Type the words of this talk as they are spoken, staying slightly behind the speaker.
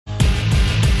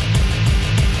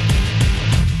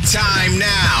Time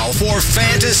now for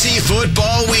Fantasy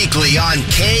Football Weekly on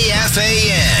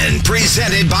KFAN,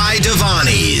 presented by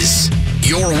Devani's.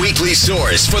 Your weekly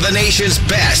source for the nation's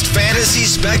best fantasy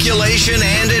speculation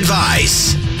and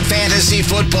advice. Fantasy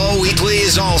Football Weekly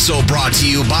is also brought to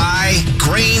you by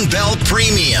Grain Belt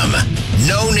Premium,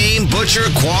 No Name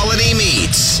Butcher Quality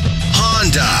Meats,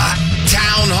 Honda,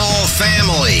 Town Hall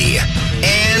Family,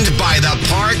 and by the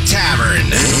Park Tavern.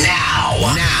 Now,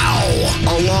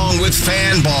 along with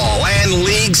Fanball and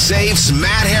League Safe's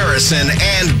Matt Harrison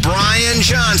and Brian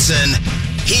Johnson,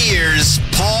 here's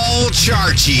Paul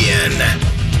Charchian.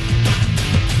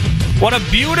 What a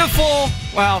beautiful,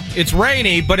 well, it's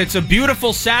rainy, but it's a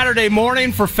beautiful Saturday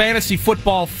morning for fantasy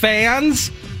football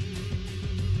fans.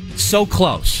 So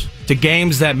close to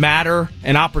games that matter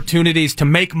and opportunities to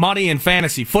make money in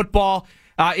fantasy football.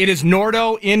 It is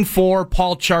Nordo in for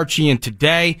Paul Charchian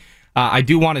today. I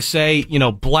do want to say,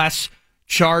 bless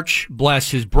Charch, bless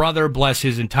his brother, bless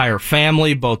his entire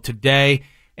family, both today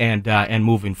and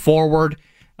moving forward.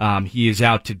 He is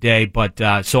out today, but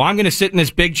so I'm going to sit in this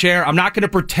big chair. I'm not going to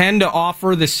pretend to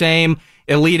offer the same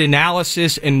elite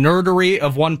analysis and nerdery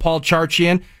of one Paul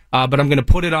Charchian, but I'm going to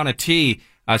put it on a tee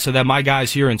so that my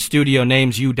guys here in studio,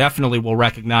 names you definitely will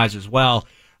recognize as well.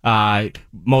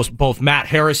 Both Matt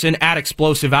Harrison at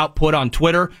Explosive Output on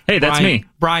Twitter. Hey, that's me.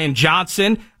 Brian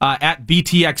Johnson at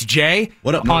BTXJ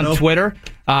what up, on Twitter.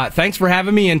 Thanks for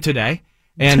having me in today.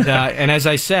 And as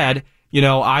I said,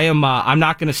 I'm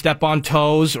not going to step on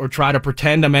toes or try to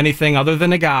pretend I'm anything other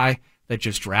than a guy that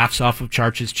just drafts off of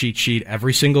Charch's cheat sheet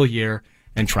every single year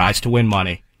and tries to win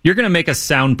money. You're going to make us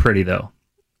sound pretty, though.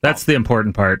 That's the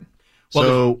important part.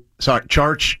 Sorry,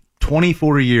 Charch,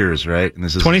 24 years, right? And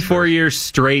this is 24 years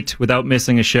straight without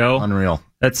missing a show. Unreal.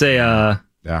 That's a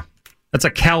That's a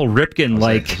Cal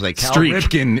Ripken-like Cal streak.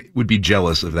 Ripken would be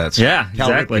jealous of that. Yeah, Cal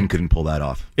exactly. Ripken couldn't pull that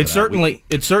off. It certainly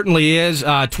is.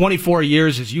 24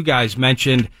 years, as you guys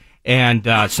mentioned,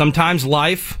 and sometimes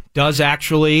life does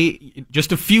actually,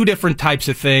 just a few different types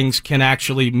of things can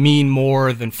actually mean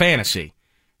more than fantasy.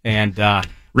 And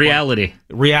reality.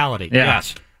 Reality, yeah.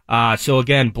 Yes. So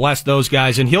again, bless those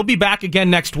guys. And he'll be back again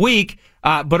next week.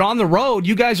 But on the road,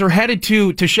 you guys are headed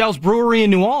to Shell's Brewery in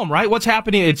New Ulm, right? What's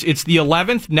happening? It's the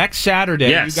 11th, next Saturday.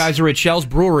 Yes. You guys are at Shell's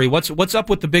Brewery. What's up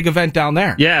with the big event down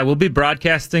there? Yeah, we'll be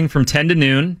broadcasting from 10 to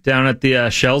noon down at the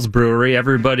Shell's Brewery.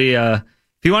 Everybody, if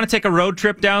you want to take a road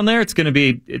trip down there, it's going to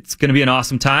be an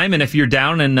awesome time. And if you're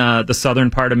down in the southern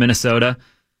part of Minnesota,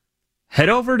 head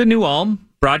over to New Ulm.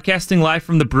 Broadcasting live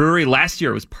from the brewery. Last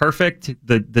year it was perfect.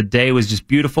 The day was just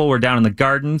beautiful. We're down in the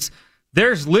gardens.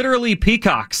 There's literally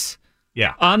peacocks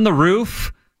on the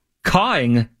roof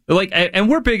cawing. And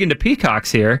we're big into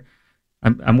peacocks here.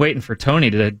 I'm waiting for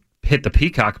Tony to hit the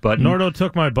peacock button. Nordo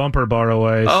took my bumper bar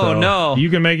away. Oh, so no.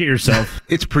 You can make it yourself.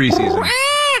 It's preseason.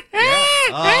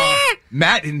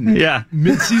 Matt in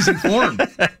mid-season form.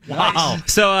 Wow.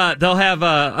 So they'll have,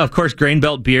 of course, Grain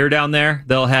Belt beer down there.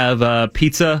 They'll have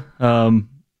pizza,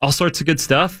 all sorts of good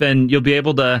stuff, and you'll be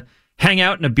able to hang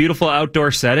out in a beautiful outdoor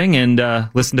setting and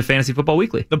listen to Fantasy Football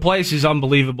Weekly. The place is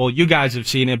unbelievable. You guys have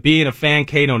seen it. Being a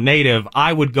Fancano native,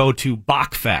 I would go to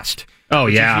Bachfest. Oh,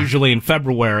 which yeah. is usually in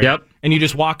February. Yep. And you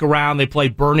just walk around. They play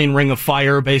Burning Ring of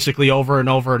Fire basically over and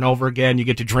over and over again. You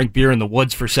get to drink beer in the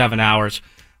woods for 7 hours.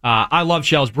 I love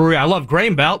Shell's Brewery. I love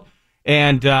Grain Belt.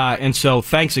 And so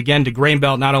thanks again to Grain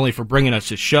Belt, not only for bringing us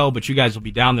this show, but you guys will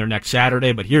be down there next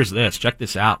Saturday. But here's this. Check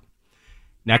this out.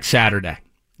 Next Saturday.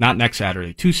 Not next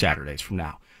Saturday. 2 Saturdays from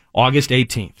now. August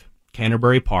 18th.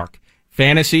 Canterbury Park.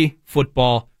 Fantasy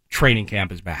Football Training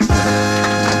Camp is back.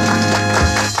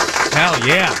 Hell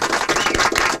yeah.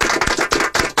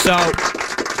 So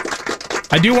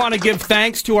I do want to give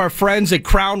thanks to our friends at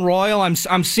Crown Royal. I'm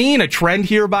seeing a trend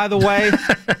here, by the way,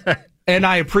 and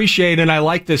I appreciate and I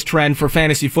like this trend for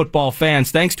fantasy football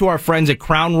fans. Thanks to our friends at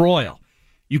Crown Royal.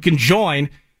 You can join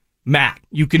Matt.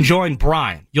 You can join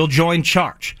Brian. You'll join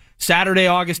Charch. Saturday,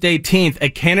 August 18th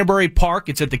at Canterbury Park.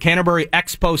 It's at the Canterbury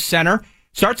Expo Center.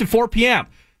 Starts at 4 p.m.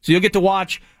 So you'll get to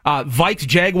watch Vikes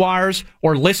Jaguars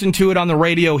or listen to it on the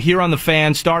radio here on the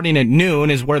Fan. Starting at noon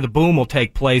is where the boom will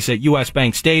take place at US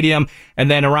Bank Stadium. And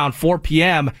then around 4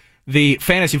 p.m., the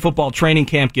fantasy football training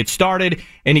camp gets started.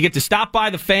 And you get to stop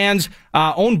by the Fan's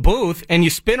own booth and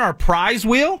you spin our prize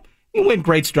wheel. You win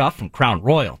great stuff from Crown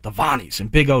Royal, Devani's,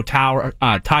 and Big O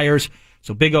Tires.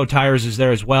 So Big O Tires is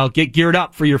there as well. Get geared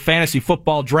up for your fantasy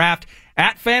football draft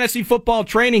at Fantasy Football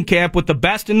Training Camp with the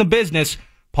best in the business,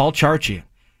 Paul Charchian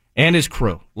and his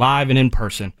crew, live and in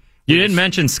person. You didn't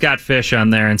mention Scott Fish on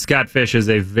there, and Scott Fish is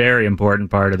a very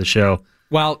important part of the show.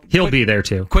 Well, he'll be there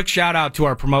too. Quick shout out to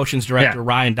our promotions director,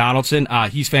 Ryan Donaldson.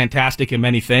 He's fantastic in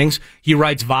many things. He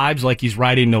writes vibes like he's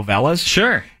writing novellas.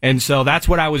 Sure. And so that's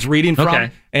what I was reading from.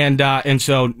 Okay. And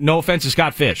so no offense to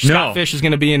Scott Fish. No. Scott Fish is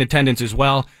going to be in attendance as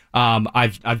well.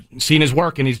 I've seen his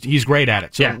work and he's great at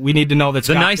it. So we need to know that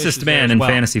the Scott nicest Fish is man there in as well.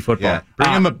 fantasy football.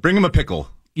 Yeah. Bring him a pickle.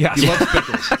 Yes. He loves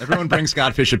pickles. Everyone brings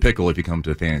Scott Fish a pickle if you come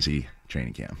to fantasy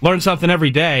training camp. Learn something every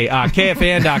day.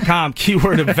 KFAN.com,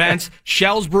 keyword events.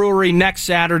 Shell's Brewery next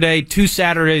Saturday. 2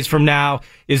 Saturdays from now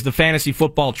is the fantasy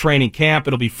football training camp.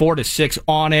 It'll be 4 to 6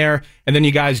 on air. And then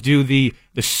you guys do the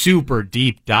super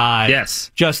deep dive. Yes.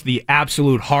 Just the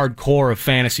absolute hardcore of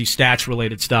fantasy stats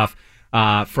related stuff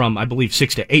from, I believe,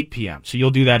 6 to 8 p.m. So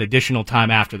you'll do that additional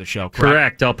time after the show, correct?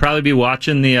 Correct. I'll probably be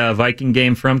watching the Viking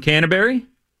game from Canterbury.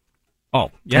 Oh,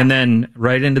 yeah. And then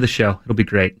right into the show. It'll be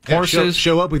great. Horses.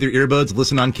 Show up with your earbuds,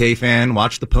 listen on KFan,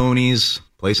 watch the ponies,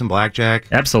 play some blackjack.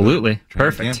 Absolutely.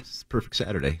 Training Perfect. camp. It's a perfect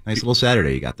Saturday. Nice little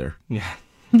Saturday you got there. Yeah.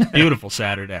 Beautiful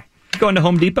Saturday. Going to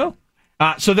Home Depot?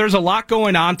 So there's a lot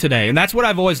going on today, and that's what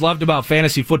I've always loved about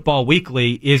Fantasy Football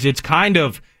Weekly is it's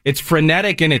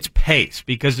frenetic in its pace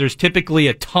because there's typically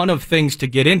a ton of things to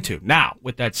get into. Now,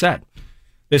 with that said,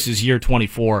 this is year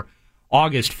 24,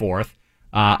 August 4th.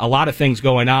 A lot of things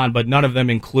going on, but none of them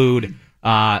include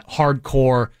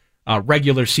hardcore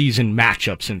regular season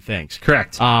matchups and things.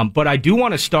 Correct. But I do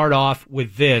want to start off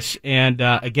with this, and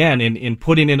again, in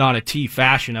putting it on a T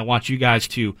fashion, I want you guys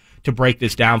to break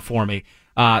this down for me.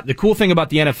 The cool thing about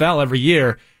the NFL every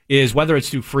year is whether it's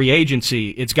through free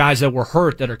agency, it's guys that were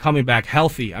hurt that are coming back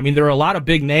healthy. I mean, there are a lot of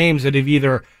big names that have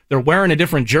either they're wearing a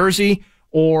different jersey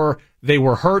or they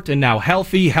were hurt and now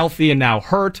healthy and now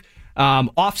hurt.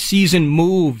 Off-season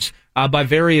moves by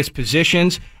various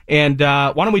positions. And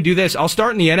why don't we do this? I'll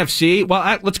start in the NFC.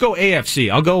 Well, let's go AFC.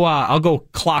 I'll go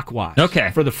clockwise.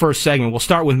 Okay. For the first segment, we'll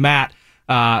start with Matt.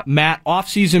 Matt,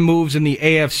 off-season moves in the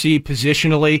AFC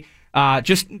positionally.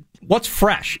 Just what's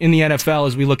fresh in the NFL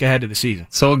as we look ahead to the season?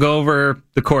 So we'll go over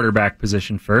the quarterback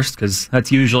position first because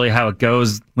that's usually how it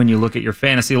goes when you look at your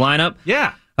fantasy lineup.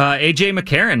 Yeah. A.J.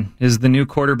 McCarron is the new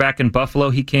quarterback in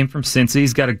Buffalo. He came from Cincy.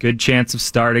 He's got a good chance of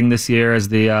starting this year as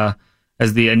the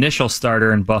initial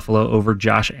starter in Buffalo over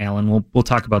Josh Allen. We'll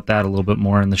talk about that a little bit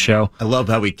more in the show. I love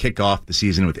how we kick off the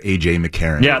season with A.J.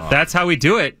 McCarron. Yeah, that's how we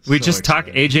do it. We So just talk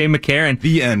excited. A.J. McCarron.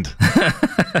 The end.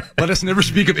 Let us never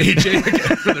speak of A.J.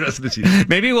 again for the rest of the season.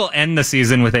 Maybe we'll end the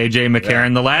season with A.J. McCarron.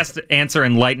 Yeah. The last answer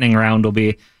in lightning round will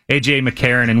be A.J.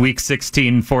 McCarron in Week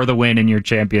 16 for the win in your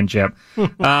championship.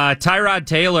 Tyrod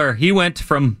Taylor, he went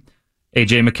from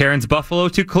A.J. McCarron's Buffalo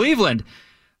to Cleveland.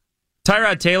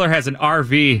 Tyrod Taylor has an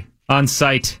RV on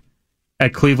site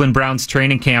at Cleveland Browns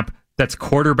training camp that's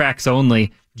quarterbacks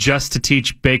only just to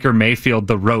teach Baker Mayfield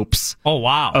the ropes Oh,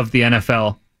 wow. of the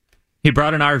NFL. He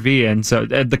brought an RV in, so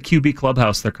the QB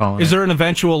clubhouse they're calling it. Is there an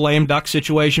eventual lame duck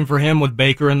situation for him with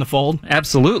Baker in the fold?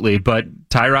 Absolutely, but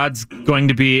Tyrod's going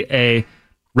to be a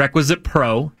requisite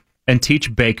pro and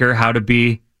teach Baker how to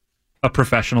be a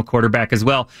professional quarterback as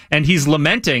well. And he's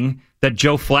lamenting that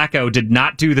Joe Flacco did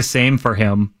not do the same for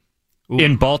him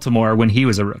in Baltimore when he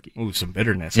was a rookie. Ooh, some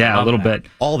bitterness. Yeah, a Love little that.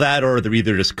 bit. All that, or they're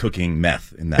either just cooking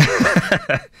meth in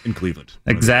that in Cleveland.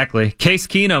 Exactly. Case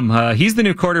Keenum, he's the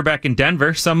new quarterback in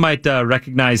Denver. Some might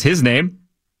recognize his name.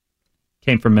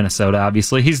 Came from Minnesota,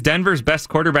 obviously. He's Denver's best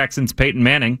quarterback since Peyton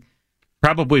Manning.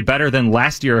 Probably better than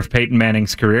last year of Peyton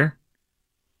Manning's career.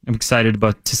 I'm excited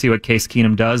to see what Case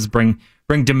Keenum does. Bring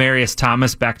Demaryius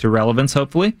Thomas back to relevance,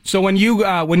 hopefully. So when you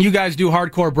guys do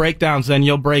hardcore breakdowns, then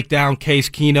you'll break down Case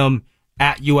Keenum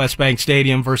at U.S. Bank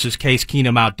Stadium versus Case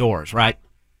Keenum outdoors, right?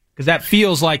 Because that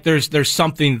feels like there's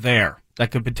something there that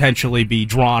could potentially be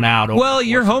drawn out. Over Well,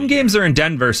 your home games are in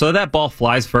Denver, so that ball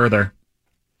flies further,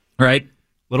 right?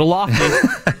 Little lofty.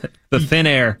 The thin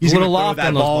air. He's A going to little throw off that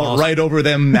on those ball balls. right over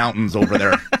them mountains over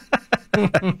there.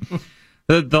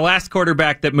 The last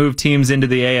quarterback that moved teams into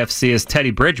the AFC is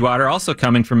Teddy Bridgewater, also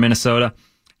coming from Minnesota.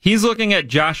 He's looking at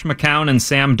Josh McCown and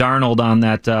Sam Darnold on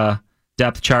that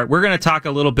depth chart. We're going to talk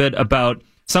a little bit about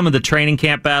some of the training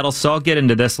camp battles, so I'll get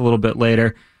into this a little bit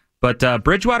later. But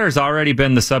Bridgewater's already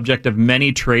been the subject of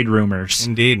many trade rumors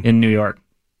Indeed. in New York.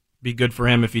 Be good for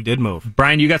him if he did move.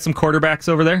 Brian, you got some quarterbacks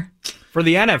over there? For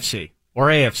the NFC or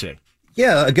AFC?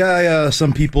 Yeah, a guy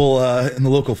some people in the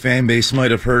local fan base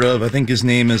might have heard of. I think his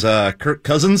name is Kirk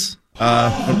Cousins.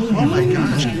 Oh my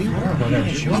gosh,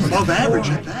 above average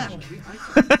at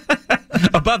that.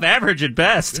 Above average at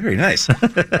best. Very nice.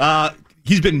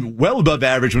 He's been well above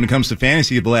average when it comes to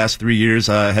fantasy the last 3 years.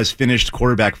 Has finished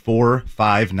quarterback 4,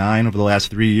 5, 9 over the last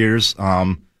 3 years.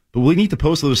 But we need to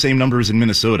post those same numbers in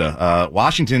Minnesota.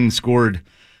 Washington scored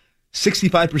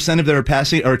 65% of their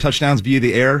passing or touchdowns via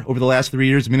the air over the last 3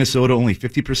 years. Minnesota only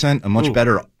 50%. A much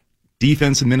better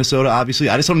defense in Minnesota, obviously.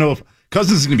 I just don't know if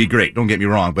Cousins is going to be great. Don't get me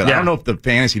wrong, but I don't know if the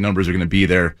fantasy numbers are going to be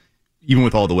there, even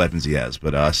with all the weapons he has.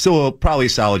 But still, probably a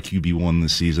solid QB1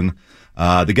 this season.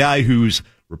 The guy who's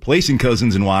replacing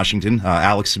Cousins in Washington,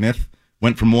 Alex Smith,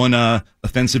 went from one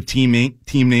offensive team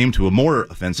name to a more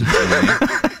offensive team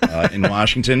name in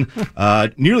Washington.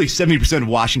 Nearly 70% of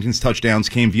Washington's touchdowns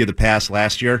came via the pass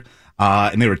last year,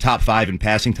 and they were top 5 in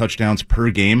passing touchdowns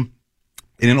per game.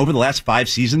 And then over the last 5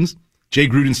 seasons, Jay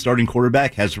Gruden's starting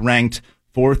quarterback has ranked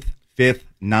 4th, 5th,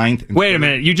 9th. And Wait a 3rd.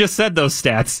 minute, you just said those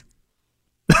stats.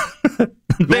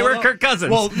 They were Kirk Cousins.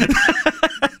 Well,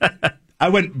 I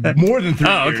went more than 3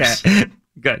 years. Okay.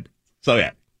 Good. So,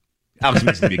 yeah, Alex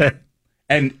Smith's going to be good.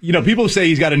 And, people say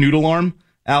he's got a noodle arm,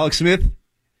 Alex Smith.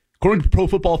 According to Pro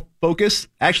Football Focus,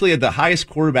 actually had the highest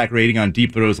quarterback rating on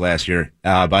deep throws last year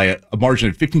by a margin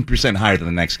of 15% higher than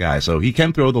the next guy. So he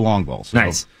can throw the long ball. So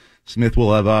Nice. Smith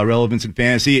will have relevance in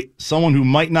fantasy. Someone who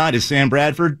might not is Sam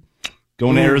Bradford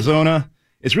going to Arizona.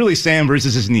 It's really Sam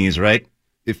versus his knees, right?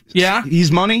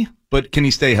 He's money, but can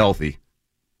he stay healthy?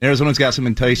 Arizona's got some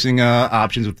enticing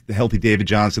options with the healthy David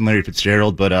Johnson, Larry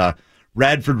Fitzgerald, but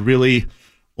Bradford really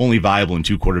only viable in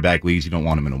 2 quarterback leagues. You don't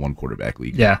want him in a 1 quarterback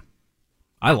league. Yeah.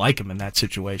 I like him in that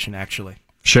situation, actually.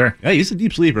 Sure. Yeah, he's a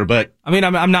deep sleeper, but I mean,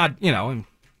 I'm not, I'm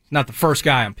not the first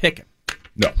guy I'm picking.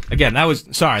 no. Again, that was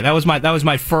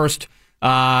my first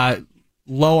low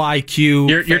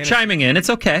IQ. You're chiming in. It's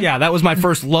okay. Yeah, that was my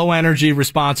first low energy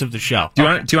response of the show. Do you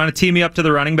want to tee me up to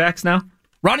the running backs now?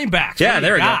 Running backs? Yeah, what do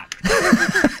there you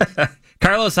we got?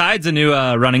 Carlos Hyde's a new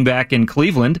running back in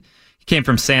Cleveland. He came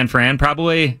from San Fran,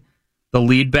 probably the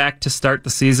lead back to start the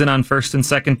season on 1st and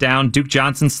 2nd down. Duke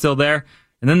Johnson's still there,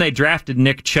 and then they drafted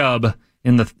Nick Chubb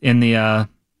in the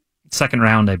 2nd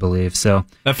round, I believe. So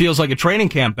That feels like a training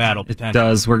camp battle, it potentially.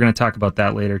 does. We're going to talk about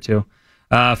that later too.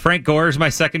 Frank Gore is my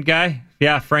second guy.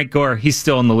 Yeah, Frank Gore. He's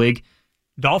still in the league.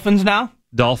 Dolphins now?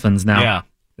 Dolphins now. Yeah.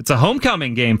 It's a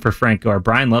homecoming game for Frank Gore.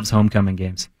 Brian loves homecoming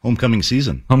games. Homecoming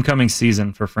season. Homecoming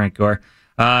season for Frank Gore.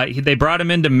 They brought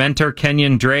him in to mentor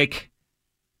Kenyon Drake.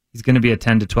 He's going to be a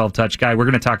 10 to 12 touch guy. We're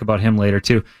going to talk about him later,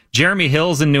 too. Jeremy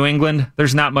Hill's in New England.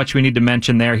 There's not much we need to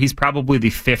mention there. He's probably the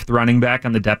 5th running back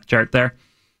on the depth chart there.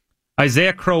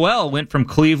 Isaiah Crowell went from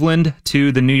Cleveland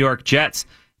to the New York Jets.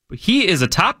 But he is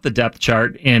atop the depth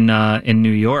chart in New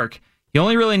York. He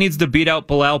only really needs to beat out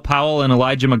Bilal Powell and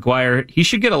Elijah McGuire. He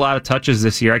should get a lot of touches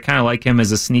this year. I kind of like him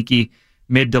as a sneaky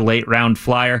mid to late round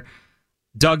flyer.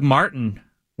 Doug Martin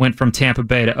went from Tampa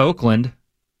Bay to Oakland.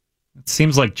 It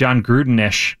seems like John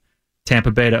Gruden-ish,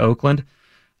 Tampa Bay to Oakland.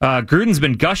 Gruden's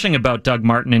been gushing about Doug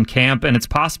Martin in camp, and it's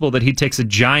possible that he takes a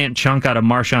giant chunk out of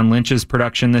Marshawn Lynch's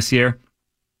production this year.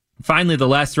 Finally, the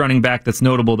last running back that's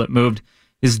notable that moved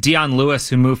is Dion Lewis,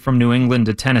 who moved from New England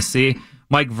to Tennessee.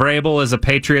 Mike Vrabel is a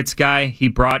Patriots guy. He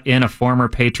brought in a former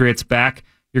Patriots back.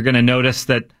 You're going to notice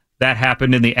that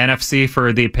happened in the NFC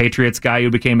for the Patriots guy who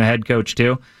became a head coach,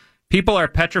 too. People are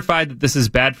petrified that this is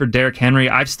bad for Derrick Henry.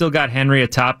 I've still got Henry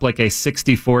atop like a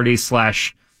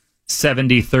 60-40 /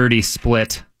 70-30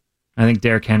 split. I think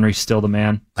Derrick Henry's still the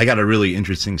man. I got a really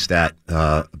interesting stat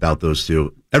about those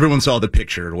two. Everyone saw the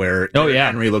picture where Derrick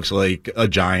Henry looks like a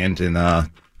giant and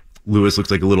Lewis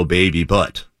looks like a little baby,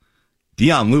 but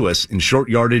Dion Lewis in short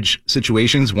yardage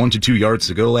situations, 1 to 2 yards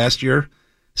to go last year,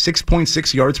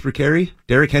 6.6 yards per carry.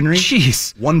 Derrick Henry,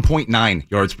 1.9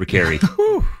 yards per carry.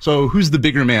 So who's the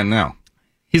bigger man now?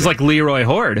 He's like Leroy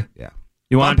Horde. Yeah.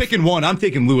 I'm picking one. I'm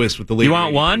taking Lewis with the later. You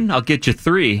want one? I'll get you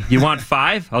 3. You want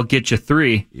 5? I'll get you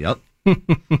 3. Yep.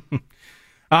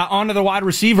 On to the wide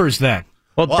receivers then.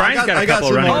 Well, Brian's got a couple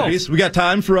some running more. backs. We got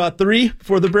time for 3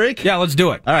 before the break? Yeah, let's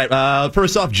do it. All right.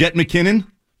 First off, Jet McKinnon,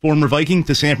 former Viking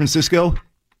to San Francisco.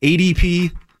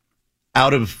 ADP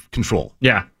out of control.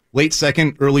 Yeah. Late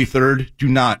 2nd, early 3rd. Do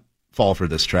not fall for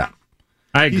this trap.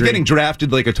 I agree. He's getting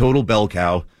drafted like a total bell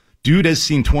cow. Dude has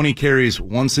seen 20 carries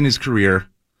once in his career.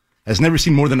 Has never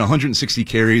seen more than 160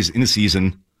 carries in a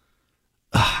season.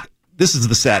 This is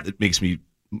the stat that makes me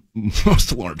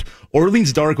most alarmed.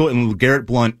 Orleans Darkwa and LeGarrette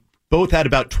Blount both had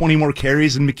about 20 more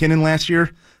carries than McKinnon last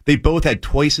year. They both had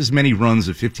twice as many runs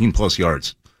of 15-plus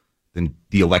yards than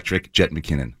the electric Jet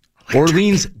McKinnon.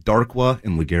 Orleans Darkwa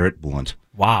and LeGarrette Blount.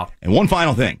 Wow. And one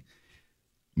final thing.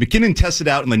 McKinnon tested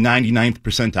out in the 99th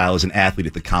percentile as an athlete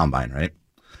at the Combine, right?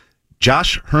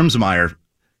 Josh Hermsmeyer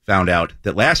found out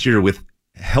that last year with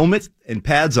helmet and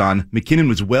pads on, McKinnon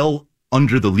was well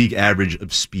under the league average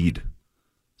of speed.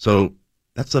 So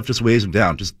that stuff just weighs him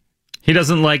down. He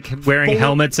doesn't like wearing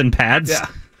helmets and pads? Yeah.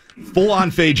 Full-on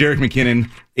fade Jerick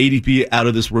McKinnon, ADP out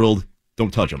of this world.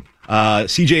 Don't touch him.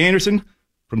 C.J. Anderson,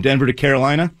 from Denver to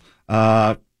Carolina.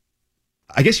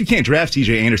 I guess you can't draft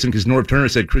C.J. Anderson because Norv Turner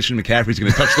said Christian McCaffrey's going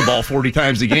to touch the ball 40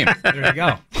 times a game. There you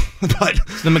go. But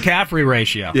it's the McCaffrey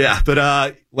ratio. Yeah,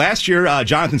 but last year,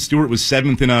 Jonathan Stewart was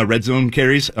 7th in red zone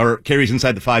carries, or carries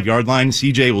inside the 5-yard line.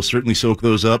 CJ will certainly soak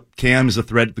those up. Cam is a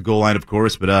threat at the goal line, of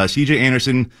course, but CJ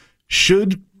Anderson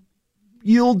should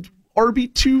yield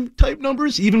RB2 type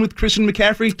numbers, even with Christian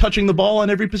McCaffrey touching the ball on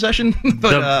every possession.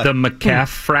 But, the McCaff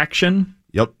fraction?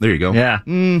 Yep, there you go. Yeah.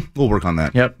 We'll work on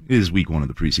that. Yep. It is week 1 of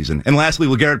the preseason. And lastly,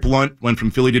 LeGarrette Blount went from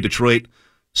Philly to Detroit.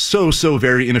 So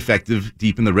very ineffective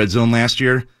deep in the red zone last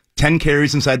year. 10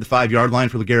 carries inside the 5-yard line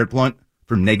for LeGarrette Blount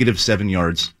for -7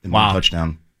 yards and 1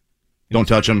 touchdown. Don't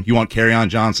touch him. You want Kerryon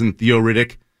Johnson, Theo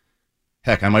Riddick.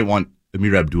 Heck, I might want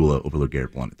Amir Abdullah over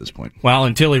LeGarrette Blount at this point. Well,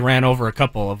 until he ran over a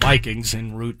couple of Vikings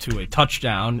en route to a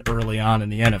touchdown early on in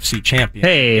the NFC Championship.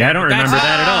 Hey, I don't remember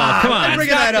that at all. Come on.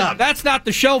 Bringing that up. That's not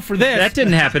the show for this. That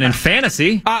didn't happen in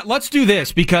fantasy. Let's do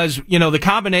this because, the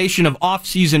combination of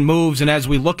off-season moves and as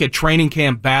we look at training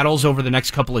camp battles over the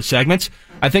next couple of segments,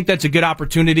 I think that's a good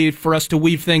opportunity for us to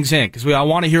weave things in because I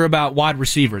want to hear about wide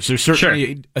receivers. There's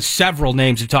certainly several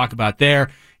names to talk about there.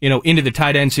 Into the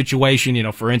tight end situation,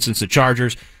 for instance, the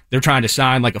Chargers, they're trying to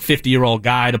sign like a 50-year-old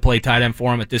guy to play tight end for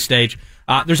them at this stage.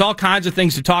 There's all kinds of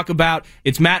things to talk about.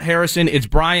 It's Matt Harrison. It's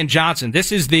Brian Johnson.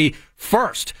 This is the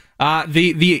first.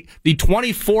 The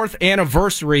 24th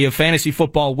anniversary of Fantasy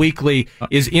Football Weekly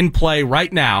is in play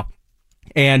right now.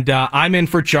 And I'm in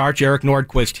for Charge, Eric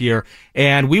Nordquist here.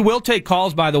 And we will take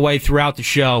calls, by the way, throughout the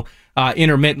show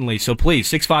intermittently. So please,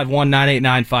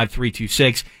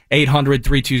 651-989-5326,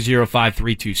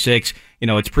 800-320-5326.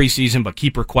 It's preseason, but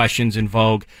keeper questions in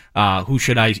vogue. Who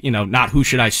should I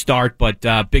start,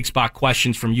 but big spot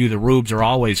questions from you, the Rubes, are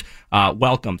always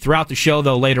welcome. Throughout the show,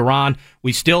 though, later on,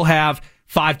 we still have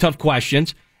 5 tough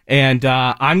questions, and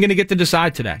I'm going to get to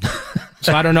decide today.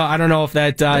 So I don't know if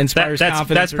that inspires confidence.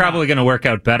 That's probably going to work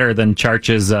out better than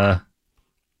Charch's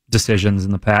decisions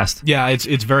in the past. Yeah,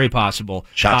 it's very possible.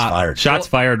 Shots fired. Shots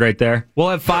fired right there. We'll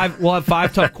have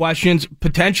 5 tough questions.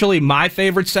 Potentially, my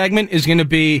favorite segment is going to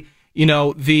be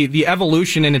the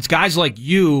evolution, and it's guys like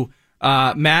you,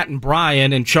 Matt and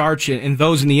Brian and Charch and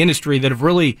those in the industry that have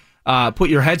really put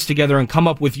your heads together and come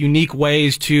up with unique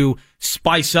ways to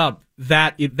spice up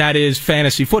that is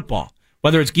fantasy football.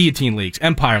 Whether it's guillotine leagues,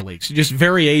 empire leagues, just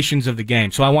variations of the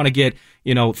game. So I want to get,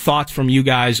 thoughts from you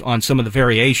guys on some of the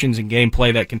variations in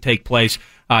gameplay that can take place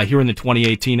here in the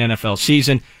 2018 NFL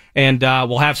season. And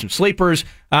we'll have some sleepers.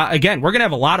 Again, we're going to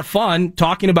have a lot of fun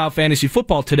talking about fantasy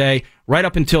football today, right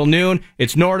up until noon.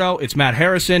 It's Nordo, it's Matt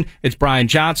Harrison, it's Brian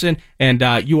Johnson, and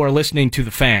you are listening to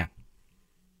The Fan.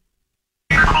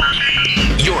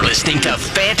 You're listening to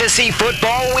Fantasy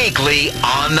Football Weekly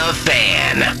on The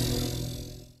Fan.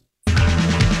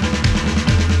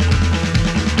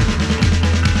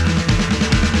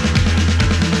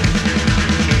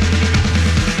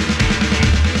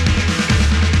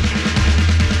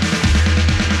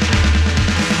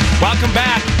 Welcome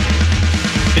back.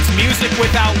 It's music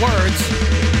without words.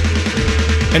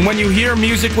 And when you hear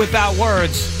music without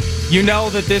words, you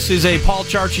know that this is a Paul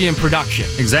Charchian production.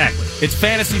 Exactly. It's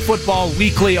Fantasy Football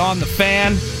Weekly on The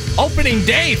Fan. Opening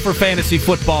day for Fantasy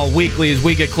Football Weekly as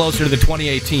we get closer to the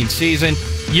 2018 season.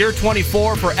 Year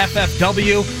 24 for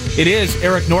FFW. It is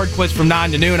Eric Nordquist from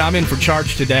 9 to noon. I'm in for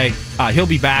Charge today. He'll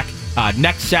be back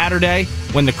next Saturday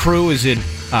when the crew is in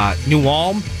New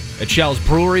Ulm at Shell's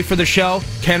Brewery for the show.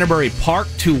 Canterbury Park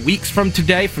 2 weeks from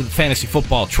today for the Fantasy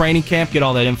Football Training Camp. Get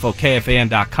all that info,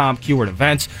 KFAN.com, keyword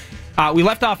events. We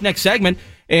left off next segment,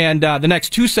 and the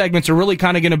next 2 segments are really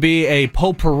kind of going to be a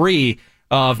potpourri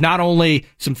of not only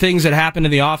some things that happened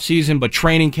in the offseason, but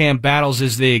training camp battles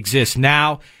as they exist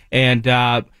now. And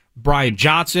Brian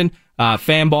Johnson,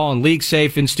 Fanball and League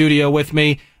Safe in studio with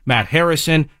me. Matt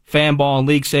Harrison, Fanball and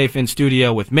League Safe in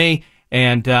studio with me.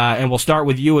 And we'll start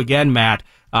with you again, Matt.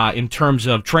 In terms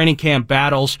of training camp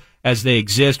battles as they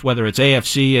exist, whether it's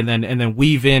AFC and then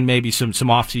weave in maybe some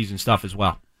offseason stuff as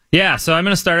well. Yeah, so I'm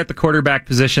going to start at the quarterback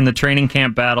position, the training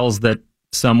camp battles that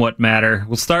somewhat matter.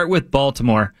 We'll start with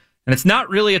Baltimore, and it's not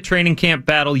really a training camp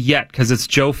battle yet because it's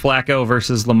Joe Flacco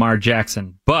versus Lamar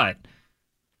Jackson, but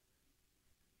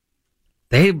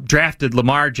they drafted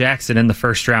Lamar Jackson in the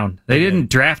first round. They didn't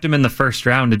draft him in the first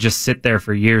round to just sit there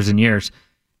for years and years.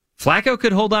 Flacco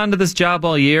could hold on to this job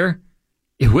all year.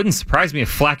 It wouldn't surprise me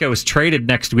if Flacco was traded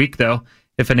next week, though,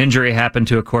 if an injury happened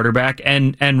to a quarterback.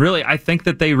 And really, I think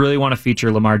that they really want to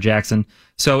feature Lamar Jackson.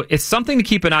 So it's something to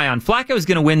keep an eye on. Flacco is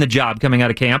going to win the job coming out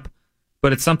of camp,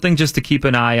 but it's something just to keep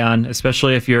an eye on,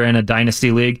 especially if you're in a dynasty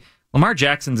league. Lamar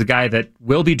Jackson's a guy that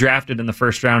will be drafted in the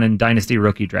first round in dynasty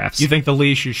rookie drafts. You think the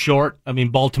leash is short? I mean,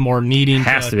 Baltimore needing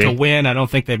to win. I don't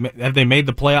think have they made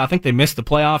the playoff. I think they missed the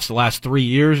playoffs the last 3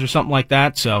 years or something like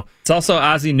that. So it's also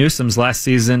Ozzie Newsome's last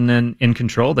season in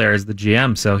control there as the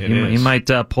GM. So he might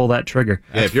pull that trigger.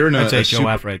 Yeah, if you're in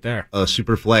right there, a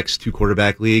super flex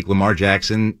 2-quarterback league, Lamar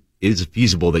Jackson, it is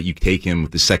feasible that you take him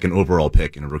with the second overall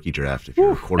pick in a rookie draft if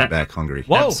you're quarterback hungry.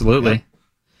 Whoa. Absolutely. Yeah.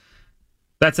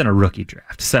 That's in a rookie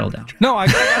draft. Settle down. No, I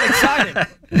got excited.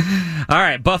 All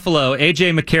right, Buffalo,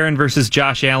 A.J. McCarron versus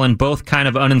Josh Allen, both kind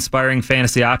of uninspiring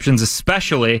fantasy options,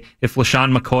 especially if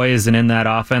LaShawn McCoy isn't in that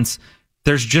offense.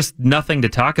 There's just nothing to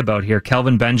talk about here.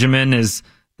 Kelvin Benjamin is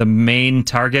the main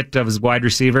target of his wide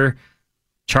receiver.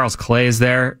 Charles Clay is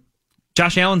there.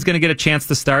 Josh Allen's going to get a chance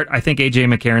to start. I think A.J.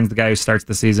 McCarron's the guy who starts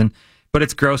the season. But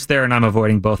it's gross there, and I'm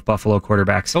avoiding both Buffalo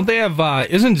quarterbacks. Don't they have,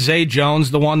 isn't Zay Jones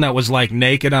the one that was like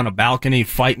naked on a balcony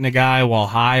fighting a guy while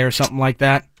high or something like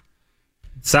that?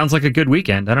 Sounds like a good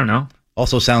weekend. I don't know.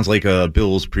 Also sounds like a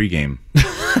Bills pregame.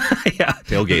 Yeah.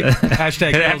 Tailgate.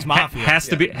 Hashtag Bills Mafia.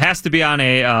 Has to be on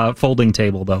a folding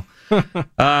table, though.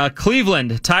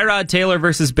 Cleveland, Tyrod Taylor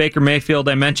versus Baker Mayfield.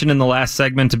 I mentioned in the last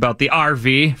segment about the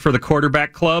RV for the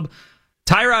quarterback club.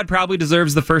 Tyrod probably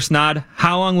deserves the first nod.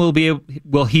 How long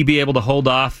will he be able to hold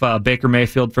off Baker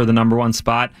Mayfield for the number one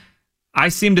spot? I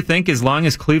seem to think as long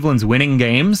as Cleveland's winning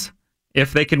games,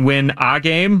 if they can win a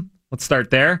game, let's start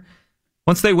there.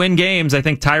 Once they win games, I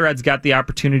think Tyrod's got the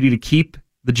opportunity to keep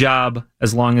the job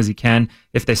as long as he can.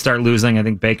 If they start losing, I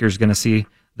think Baker's going to see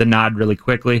the nod really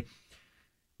quickly.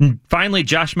 And finally,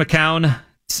 Josh McCown,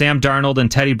 Sam Darnold, and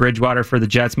Teddy Bridgewater for the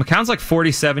Jets. McCown's like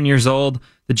 47 years old.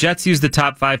 The Jets used the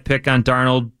top 5 pick on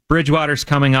Darnold. Bridgewater's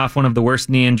coming off one of the worst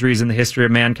knee injuries in the history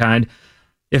of mankind.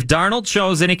 If Darnold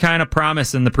shows any kind of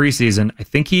promise in the preseason, I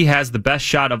think he has the best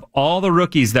shot of all the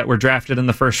rookies that were drafted in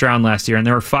the first round last year, and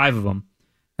there were 5 of them.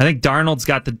 I think Darnold's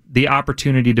got the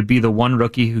opportunity to be the one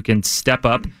rookie who can step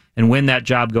up and win that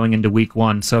job going into week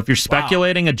 1. So if you're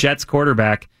speculating a Jets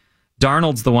quarterback,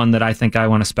 Darnold's the one that I think I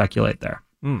want to speculate there.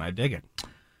 I dig it.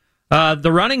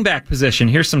 The running back position,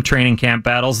 here's some training camp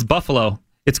battles. Buffalo,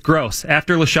 it's gross.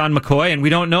 After LaShawn McCoy, and we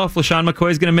don't know if LaShawn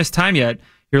McCoy is going to miss time yet,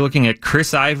 you're looking at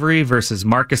Chris Ivory versus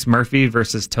Marcus Murphy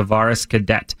versus Tavares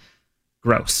Cadet.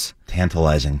 Gross.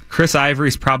 Tantalizing. Chris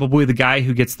Ivory's probably the guy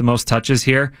who gets the most touches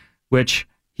here, which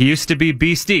he used to be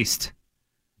Beast East.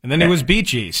 And then he was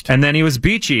Beach East. And then he was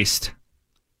Beach East.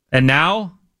 And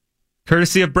now,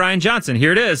 courtesy of Brian Johnson,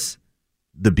 here it is.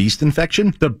 The Beast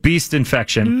infection? The Beast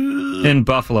infection in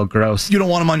Buffalo. Gross. You don't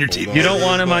want him on your team. You don't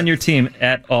want him on your team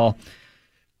at all.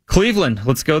 Cleveland,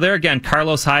 let's go there again.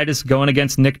 Carlos Hyde is going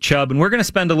against Nick Chubb, and we're going to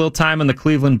spend a little time on the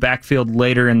Cleveland backfield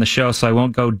later in the show, so I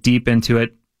won't go deep into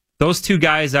it. Those two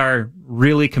guys are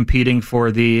really competing for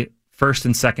the first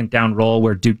and second down role,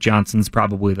 where Duke Johnson's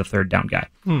probably the third down guy.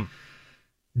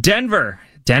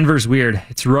 Denver's weird.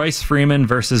 It's Royce Freeman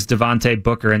versus Devontae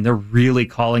Booker, and they're really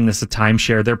calling this a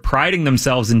timeshare. They're priding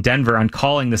themselves in Denver on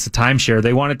calling this a timeshare.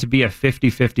 They want it to be a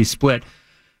 50-50 split.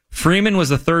 Freeman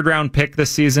was a third-round pick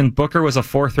this season. Booker was a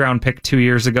fourth-round pick 2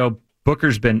 years ago.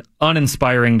 Booker's been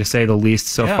uninspiring, to say the least,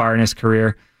 so far in his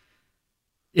career.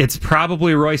 It's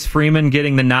probably Royce Freeman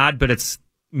getting the nod, but it's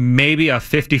maybe a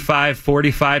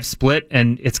 55-45 split,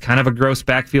 and it's kind of a gross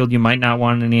backfield. You might not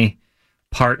want any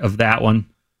part of that one.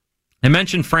 I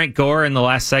mentioned Frank Gore in the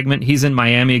last segment. He's in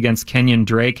Miami against Kenyon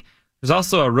Drake. There's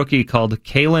also a rookie called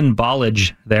Kalen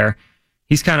Ballage there.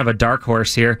 He's kind of a dark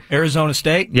horse here. Arizona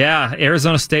State? Yeah,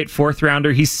 Arizona State, fourth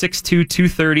rounder. He's 6'2",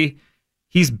 230.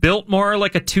 He's built more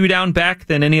like a two-down back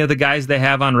than any of the guys they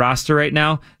have on roster right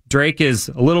now. Drake is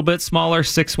a little bit smaller,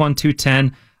 6'1",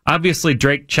 210. Obviously,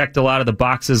 Drake checked a lot of the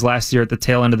boxes last year at the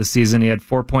tail end of the season. He had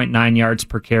 4.9 yards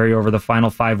per carry over the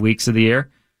final 5 weeks of the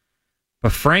year.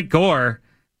 But Frank Gore,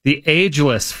 the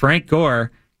ageless Frank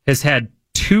Gore, has had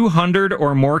 200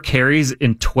 or more carries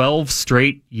in 12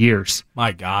 straight years.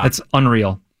 My God. That's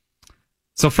unreal.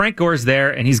 So Frank Gore's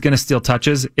there, and he's going to steal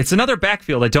touches. It's another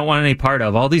backfield I don't want any part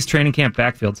of. All these training camp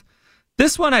backfields.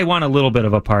 This one I want a little bit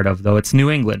of a part of, though. It's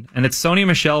New England, and it's Sony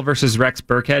Michel versus Rex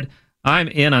Burkhead. I'm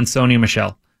in on Sony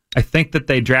Michel. I think that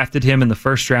they drafted him in the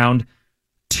first round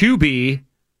to be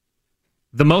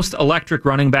the most electric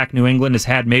running back New England has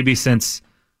had maybe since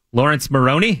Lawrence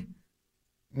Maroney.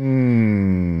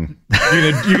 You're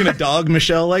gonna dog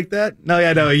Michelle like that?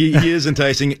 No, he is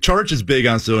enticing. Charge is big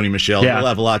on Sony Michel. Yeah. We'll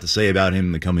have a lot to say about him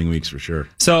in the coming weeks for sure.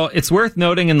 So it's worth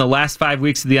noting in the last 5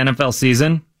 weeks of the NFL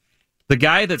season, the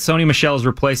guy that Sony Michel is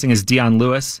replacing is Dion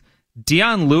Lewis.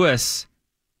 Dion Lewis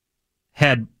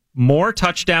had more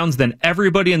touchdowns than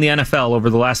everybody in the NFL over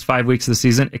the last 5 weeks of the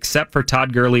season, except for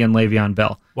Todd Gurley and Le'Veon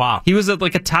Bell. Wow. He was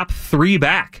like a top 3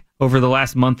 back over the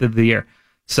last month of the year.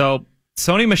 So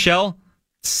Sony Michel,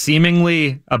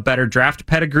 seemingly a better draft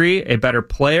pedigree, a better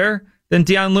player than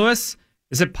Dion Lewis.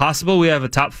 Is it possible we have a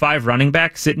top 5 running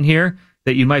back sitting here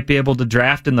that you might be able to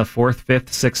draft in the 4th, 5th,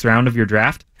 6th round of your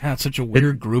draft? Yeah, it's such a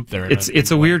weird group there.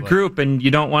 It's a weird group, and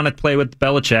you don't want to play with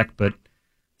Belichick, but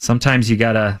sometimes you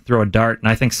got to throw a dart, and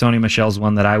I think Sony Michel's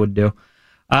one that I would do.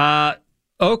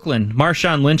 Oakland,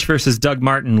 Marshawn Lynch versus Doug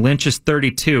Martin. Lynch is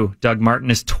 32. Doug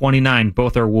Martin is 29.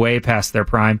 Both are way past their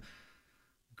prime.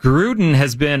 Gruden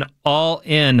has been all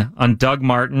in on Doug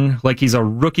Martin like he's a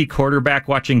rookie quarterback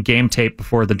watching game tape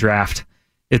before the draft.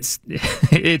 It's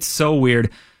so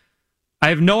weird. I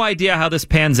have no idea how this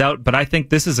pans out, but I think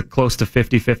this is a close to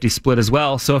 50-50 split as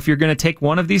well. So if you're going to take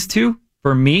one of these two,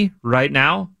 for me, right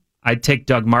now, I'd take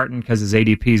Doug Martin because his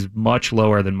ADP is much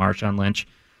lower than Marshawn Lynch.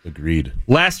 Agreed.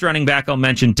 Last running back I'll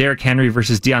mention, Derrick Henry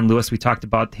versus Dion Lewis. We talked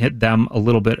about them a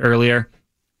little bit earlier.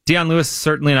 Dion Lewis is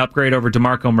certainly an upgrade over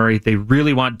DeMarco Murray. They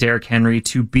really want Derrick Henry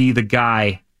to be the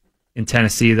guy in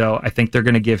Tennessee, though. I think they're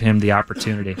going to give him the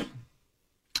opportunity.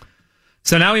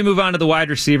 So now we move on to the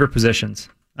wide receiver positions.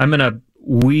 I'm going to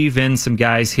weave in some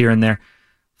guys here and there.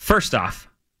 First off,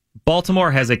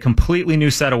 Baltimore has a completely new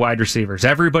set of wide receivers.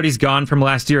 Everybody's gone from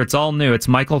last year. It's all new. It's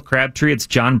Michael Crabtree, it's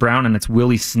John Brown, and it's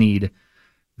Willie Snead.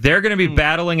 They're going to be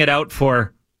battling it out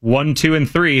for 1, 2, and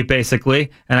 3, basically.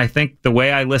 And I think the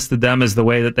way I listed them is the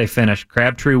way that they finish.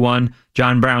 Crabtree 1,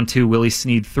 John Brown 2, Willie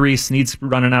Snead 3. Snead's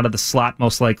running out of the slot,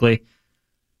 most likely.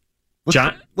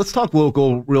 Let's talk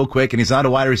local real quick. And he's not a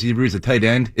wide receiver. He's a tight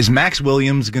end. Is Max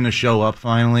Williams going to show up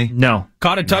finally? No.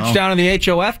 Caught a touchdown in the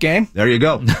HOF game. There you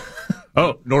go.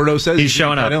 Oh, Nordo says he's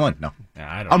showing up. No.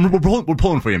 Yeah, we're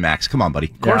pulling for you, Max. Come on, buddy.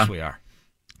 Of course we are.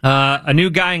 A new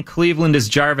guy in Cleveland is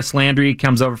Jarvis Landry. He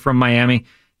comes over from Miami.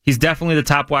 He's definitely the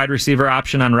top wide receiver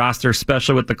option on roster,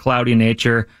 especially with the cloudy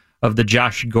nature of the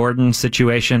Josh Gordon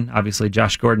situation. Obviously,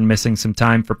 Josh Gordon missing some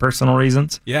time for personal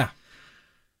reasons. Yeah.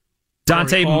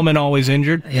 Dante Coleman always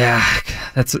injured. Yeah,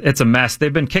 it's a mess.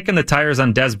 They've been kicking the tires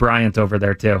on Des Bryant over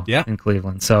there too. Yeah. In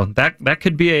Cleveland. So that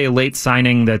could be a late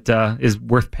signing that is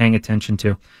worth paying attention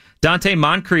to. Dante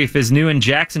Moncrief is new in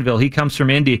Jacksonville. He comes from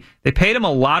Indy. They paid him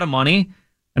a lot of money,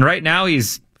 and right now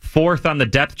he's 4th on the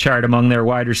depth chart among their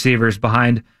wide receivers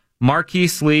behind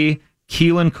Marquise Lee,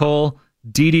 Keelan Cole,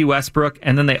 D.D. Westbrook,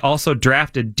 and then they also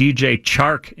drafted DJ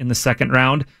Chark in the 2nd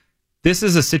round. This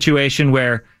is a situation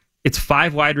where it's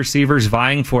 5 wide receivers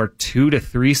vying for 2 to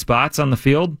 3 spots on the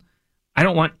field. I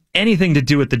don't want anything to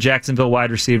do with the Jacksonville wide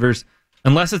receivers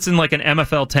unless it's in like an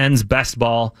MFL 10's best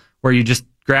ball where you just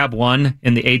grab one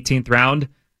in the 18th round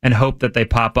and hope that they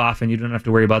pop off and you don't have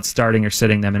to worry about starting or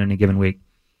sitting them in any given week.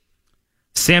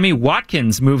 Sammy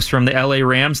Watkins moves from the LA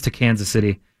Rams to Kansas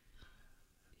City.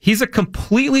 He's a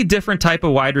completely different type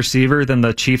of wide receiver than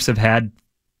the Chiefs have had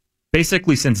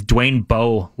basically since Dwayne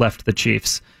Bowe left the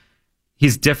Chiefs.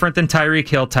 He's different than Tyreek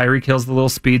Hill. Tyreek Hill's the little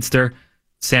speedster.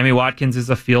 Sammy Watkins is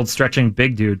a field-stretching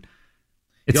big dude.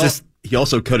 He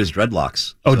also cut his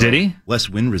dreadlocks. Oh, did he? Less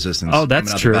wind resistance. Oh,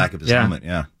 that's true. The back of his helmet,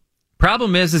 yeah.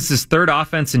 Problem is, it's his 3rd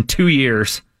offense in 2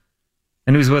 years.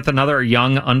 And he was with another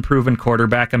young, unproven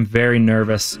quarterback. I'm very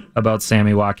nervous about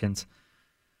Sammy Watkins.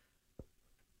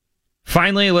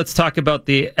 Finally, let's talk about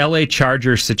the LA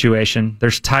Chargers situation.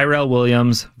 There's Tyrell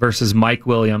Williams versus Mike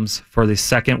Williams for the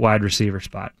 2nd wide receiver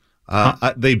spot.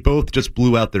 They both just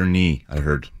blew out their knee, I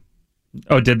heard.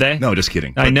 Oh, did they? No, just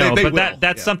kidding. I know, but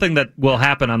that's something that will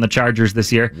happen on the Chargers this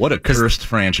year. What a cursed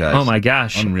franchise. Oh, my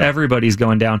gosh. Unreal. Everybody's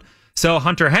going down. So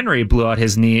Hunter Henry blew out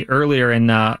his knee earlier in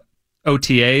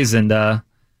OTAs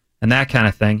and that kind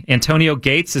of thing. Antonio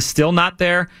Gates is still not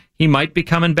there. He might be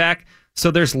coming back.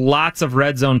 So there's lots of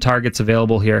red zone targets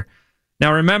available here.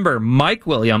 Now remember, Mike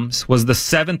Williams was the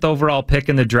 7th overall pick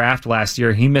in the draft last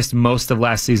year. He missed most of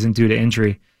last season due to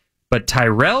injury. But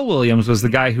Tyrell Williams was the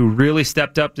guy who really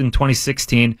stepped up in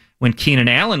 2016 when Keenan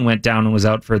Allen went down and was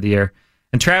out for the year.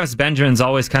 And Travis Benjamin's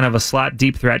always kind of a slot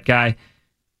deep threat guy.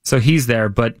 So he's there,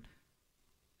 but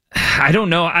I don't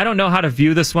know. I don't know how to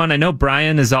view this one. I know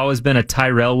Brian has always been a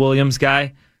Tyrell Williams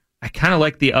guy. I kind of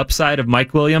like the upside of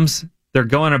Mike Williams. They're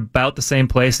going about the same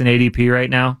place in ADP right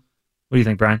now. What do you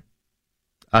think, Brian?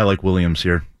 I like Williams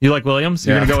here. You like Williams?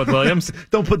 You're going to go with Williams?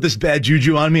 Don't put this bad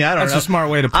juju on me. I don't know. That's a smart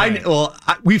way to play.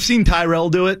 We've seen Tyrell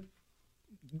do it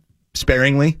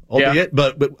sparingly, albeit,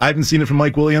 but I haven't seen it from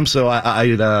Mike Williams, so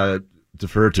I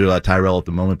defer to Tyrell at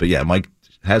the moment. But yeah, Mike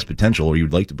has potential, or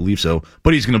you'd like to believe so,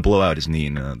 but he's going to blow out his knee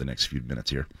in the next few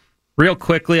minutes here. Real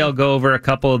quickly, I'll go over a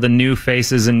couple of the new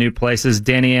faces and new places.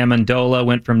 Danny Amendola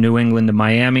went from New England to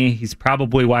Miami. He's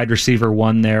probably wide receiver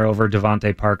 1 there over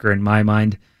Devontae Parker in my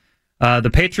mind.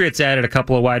 The Patriots added a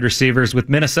couple of wide receivers with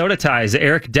Minnesota ties,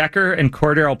 Eric Decker and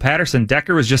Cordero Patterson.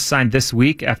 Decker was just signed this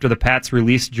week after the Pats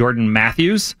released Jordan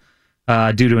Matthews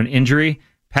due to an injury.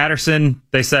 Patterson,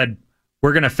 they said,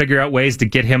 we're going to figure out ways to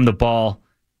get him the ball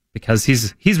because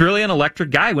he's really an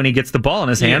electric guy when he gets the ball in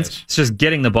his hands. It's just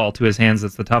getting the ball to his hands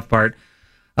that's the tough part.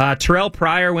 Terrell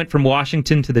Pryor went from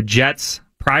Washington to the Jets.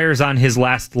 Pryor's on his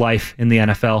last life in the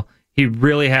NFL. He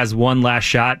really has one last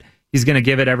shot. He's going to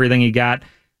give it everything he got.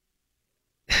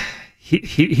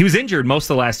 He was injured most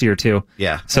of the last year, too.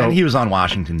 Yeah, so and he was on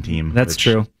Washington team. That's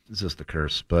true. It's just a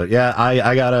curse. But yeah,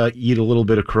 I got to eat a little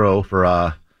bit of crow for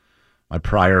my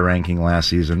prior ranking last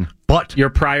season. But your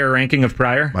prior ranking of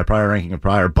Pryor? My prior ranking of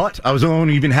Pryor. But I was the one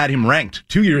who even had him ranked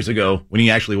 2 years ago when he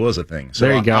actually was a thing. So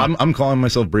there you go. I'm calling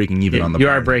myself breaking even on the You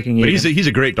Pryor. are breaking even. But he's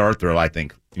a great dart throw, I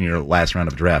think, in your last round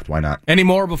of draft. Why not? Any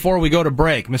more before we go to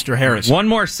break, Mr. Harris? One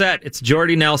more set. It's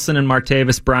Jordy Nelson and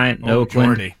Martavis Bryant in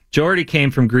Oakland. Jordy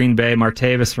came from Green Bay,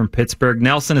 Martavis from Pittsburgh.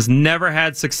 Nelson has never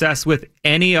had success with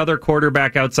any other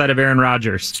quarterback outside of Aaron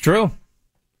Rodgers. It's true.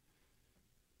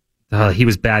 He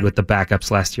was bad with the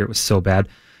backups last year. It was so bad.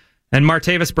 And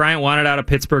Martavis Bryant wanted out of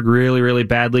Pittsburgh really, really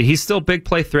badly. He's still a big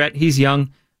play threat. He's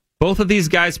young. Both of these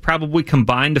guys probably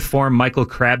combined to form Michael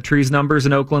Crabtree's numbers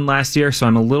in Oakland last year, so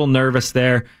I'm a little nervous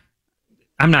there.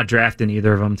 I'm not drafting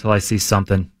either of them until I see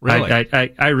something. Really?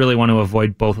 I really want to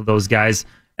avoid both of those guys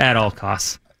at all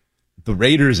costs. The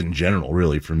Raiders in general,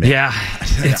 really, for me. Yeah,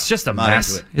 it's just a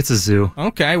mess. It's a zoo.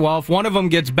 Okay, well, if one of them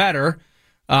gets better,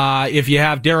 if you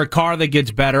have Derek Carr that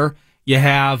gets better, you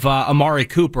have Amari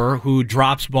Cooper who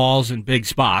drops balls in big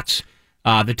spots.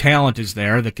 The talent is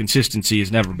there. The consistency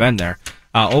has never been there.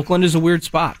 Oakland is a weird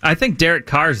spot. I think Derek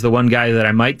Carr is the one guy that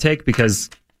I might take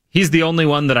because he's the only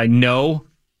one that I know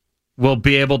will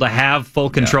be able to have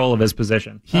full control of his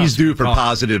position. He's due for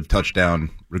positive touchdown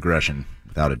regression,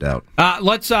 without a doubt.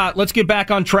 Let's get back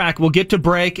on track. We'll get to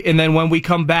break, and then when we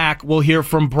come back, we'll hear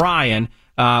from Brian.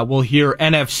 We'll hear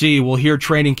NFC. We'll hear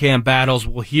training camp battles.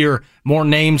 We'll hear more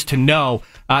names to know.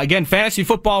 Again, Fantasy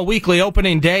Football Weekly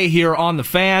opening day here on The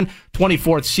Fan,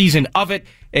 24th season of it.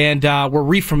 And we're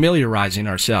refamiliarizing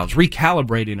ourselves,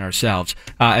 recalibrating ourselves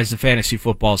as the fantasy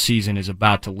football season is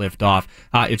about to lift off.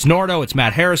 It's Nordo, it's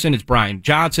Matt Harrison, it's Brian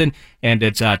Johnson, and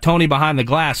it's Tony behind the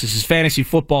glass. This is Fantasy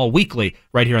Football Weekly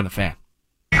right here on The Fan.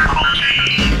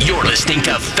 You're listening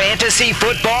to Fantasy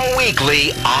Football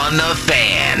Weekly on The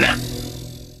Fan.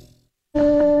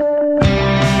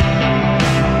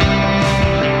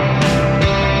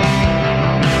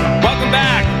 Welcome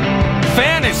back.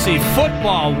 Fantasy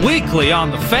Football Weekly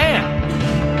on The Fan.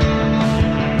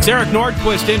 It's Eric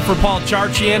Nordquist in for Paul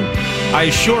Charchian. I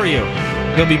assure you,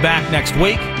 he'll be back next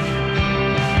week.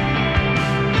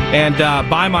 And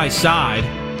by my side,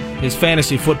 his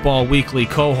Fantasy Football Weekly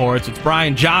cohorts. It's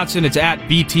Brian Johnson. It's at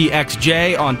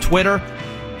BTXJ on Twitter.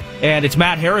 And it's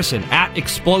Matt Harrison at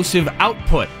Explosive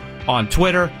Output on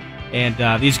Twitter.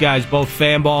 And these guys both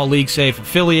Fanball League Safe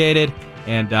affiliated.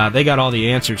 And they got all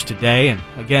the answers today. And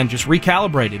again, just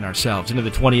recalibrating ourselves into the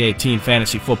 2018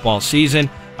 fantasy football season.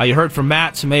 You heard from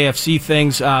Matt some AFC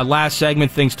things last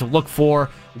segment, things to look for,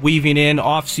 weaving in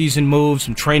off-season moves,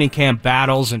 some training camp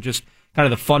battles, and just kind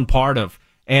of the fun part of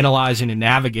analyzing and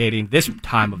navigating this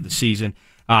time of the season.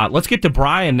 Let's get to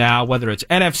Brian now, whether it's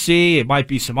NFC, it might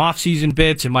be some off-season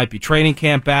bits, it might be training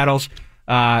camp battles.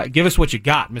 Give us what you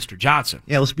got, Mr. Johnson.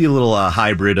 Yeah, let's be a little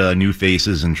hybrid new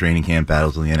faces and training camp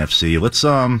battles in the NFC.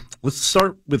 Let's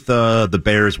start with the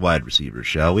Bears wide receivers,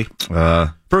 shall we?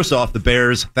 First off, the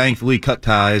Bears thankfully cut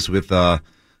ties with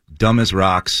dumb as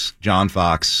rocks John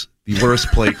Fox, the worst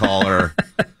play caller.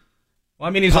 Well, I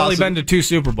mean, he's only been to 2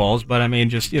 Super Bowls, but I mean,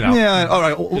 just, you know. Yeah, all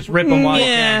right. Just rip him while you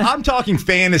can. I'm talking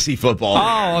fantasy football.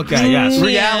 Oh, okay, yes.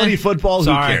 Reality football,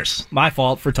 Sorry. who cares? My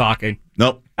fault for talking.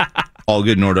 Nope. All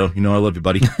good, Nordo. You know I love you,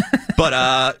 buddy.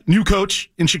 But new coach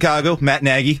in Chicago, Matt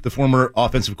Nagy, the former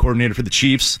offensive coordinator for the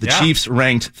Chiefs. The Chiefs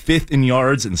ranked 5th in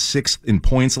yards and 6th in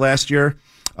points last year.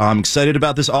 I'm excited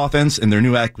about this offense and their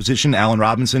new acquisition, Allen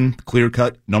Robinson,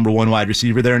 clear-cut #1 wide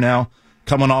receiver there now.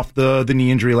 Coming off the knee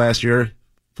injury last year.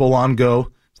 Full-on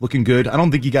go. It's looking good. I don't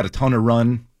think he got a ton of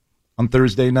run on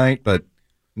Thursday night, but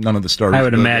none of the starters. I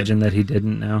would imagine that he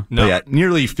didn't know. No. Yeah,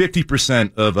 nearly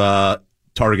 50% of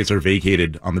targets are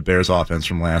vacated on the Bears offense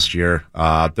from last year.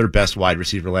 Their best wide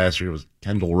receiver last year was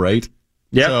Kendall Wright.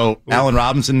 Yeah. So Allen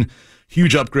Robinson,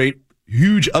 huge upgrade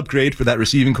for that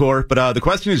receiving core. But the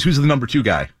question is, who's the #2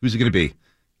 guy? Who's it going to be?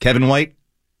 Kevin White?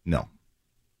 No.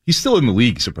 He's still in the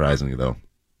league, surprisingly, though.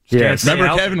 Yes. Can't stay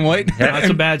Remember out. Kevin White? That's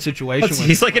a bad situation.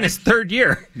 He's like in his third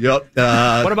year. Yep.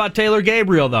 What about Taylor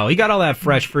Gabriel, though? He got all that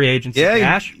fresh free agency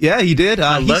cash. Yeah, he did.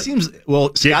 He seems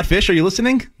well. Scott Fish, are you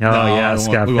listening?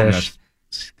 Scott Fish.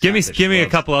 Give me a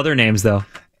couple other names though.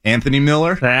 Anthony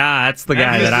Miller. Yeah, that's the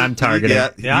guy that I'm targeting.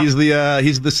 Yeah. He's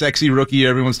the sexy rookie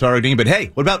everyone's targeting. But hey,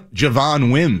 what about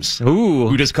Javon Wims?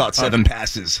 Who just caught 7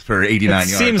 passes for 89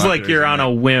 yards? Seems like you're on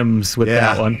a whims with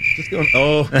that one. Just going.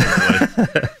 Oh,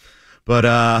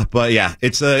 boy. But yeah,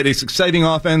 it's exciting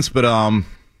offense. But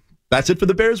that's it for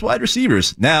the Bears wide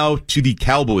receivers. Now to the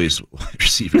Cowboys wide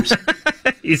receivers.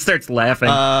 He starts laughing.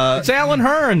 It's Alan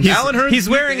Hearns. He's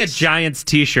wearing a Giants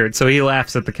t-shirt, so he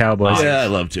laughs at the Cowboys. Yeah, I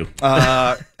love to.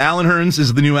 Alan Hearns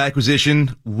is the new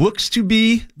acquisition. Looks to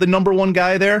be the number one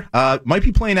guy there. Might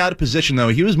be playing out of position, though.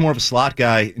 He was more of a slot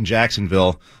guy in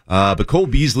Jacksonville. But Cole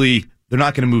Beasley, they're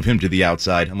not going to move him to the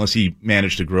outside unless he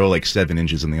managed to grow like 7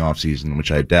 inches in the offseason,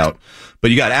 which I doubt.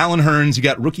 But you got Alan Hearns, you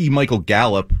got rookie Michael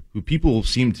Gallup, who people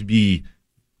seem to be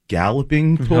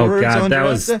galloping towards. Oh, God, that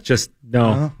was just,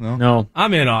 no.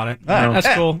 I'm in on it. That's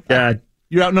cool. Yeah.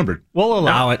 You're outnumbered. We'll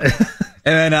allow it.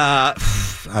 And then, I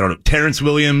don't know, Terrence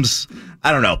Williams,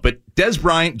 I don't know. But Des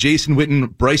Bryant, Jason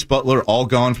Witten, Bryce Butler, all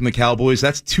gone from the Cowboys.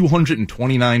 That's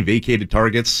 229 vacated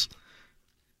targets.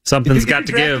 Something's got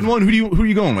to give. One, who are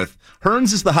you going with?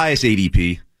 Hearns is the highest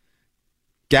ADP.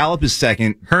 Gallup is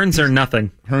second. Hearns are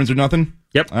nothing. Hearns are nothing?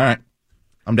 Yep. All right.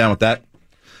 I'm down with that.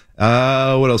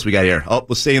 What else we got here? Oh,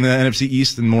 let's stay in the NFC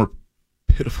East and more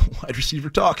pitiful wide receiver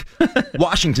talk.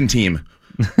 Washington team.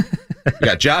 We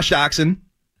got Josh Oxen,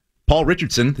 Paul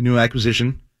Richardson, the new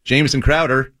acquisition, Jamison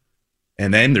Crowder,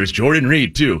 and then there's Jordan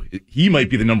Reed, too. He might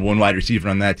be the number one wide receiver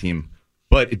on that team.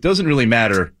 But it doesn't really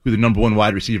matter who the number one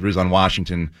wide receiver is on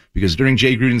Washington because during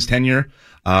Jay Gruden's tenure,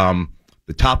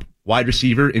 the top wide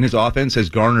receiver in his offense has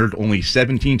garnered only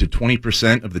 17 to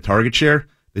 20% of the target share,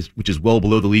 which is well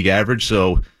below the league average.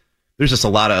 So there's just a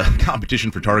lot of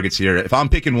competition for targets here. If I'm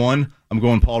picking one, I'm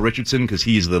going Paul Richardson because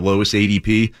he's the lowest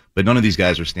ADP, but none of these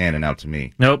guys are standing out to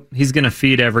me. Nope, he's going to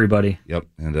feed everybody. Yep.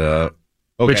 And okay.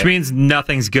 Which means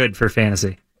nothing's good for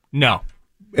fantasy. No.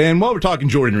 And while we're talking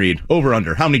Jordan Reed, over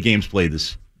under, how many games played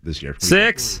this year?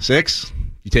 6. 6?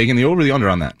 You taking the over or the under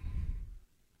on that?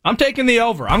 I'm taking the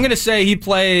over. I'm going to say he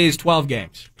plays 12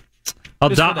 games.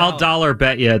 I'll dollar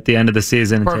bet you at the end of the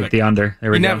season and take the under.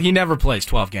 There we go. He never plays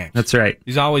 12 games. That's right.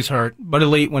 He's always hurt, but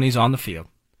elite when he's on the field.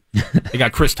 They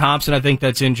got Chris Thompson, I think,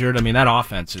 that's injured. I mean, that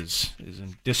offense is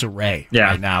in disarray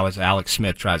right now as Alex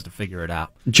Smith tries to figure it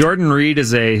out. Jordan Reed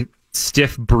is a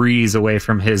stiff breeze away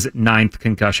from his 9th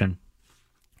concussion.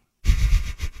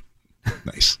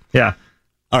 Nice. Yeah.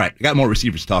 All right, I got more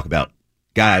receivers to talk about.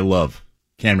 Guy I love,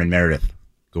 Cameron Meredith,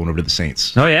 going over to the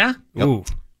Saints. Oh, yeah? Yep. Ooh.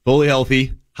 Fully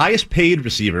healthy. Highest paid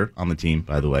receiver on the team,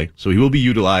 by the way, so he will be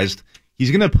utilized. He's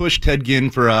going to push Ted Ginn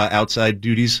for outside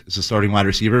duties as a starting wide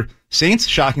receiver. Saints,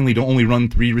 shockingly, don't only run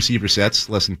 3 receiver sets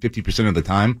less than 50% of the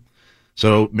time.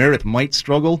 So Meredith might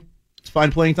struggle to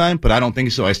find playing time, but I don't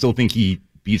think so. I still think he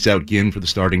beats out Ginn for the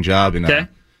starting job. And, okay.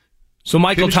 So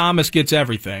Michael Thomas gets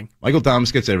everything. Michael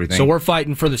Thomas gets everything. So we're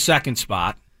fighting for the second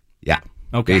spot. Yeah.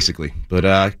 Okay. Basically. But,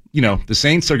 the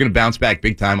Saints are going to bounce back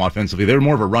big time offensively. They were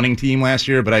more of a running team last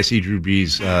year, but I see Drew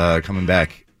Brees coming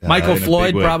back. Michael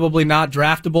Floyd, probably not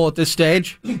draftable at this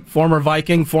stage. Former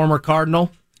Viking, former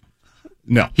Cardinal.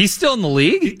 No. He's still in the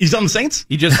league? He's on the Saints?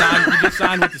 He just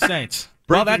signed with the Saints.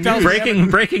 Well, that tells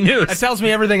breaking news. That tells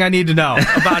me everything I need to know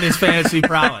about his fantasy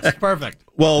prowess. Perfect.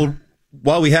 Well,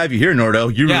 while we have you here,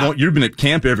 Nordo, you've been at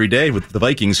camp every day with the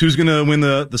Vikings. Who's going to win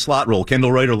the slot role,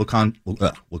 Kendall Wright or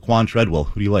Laquan Treadwell?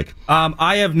 Who do you like?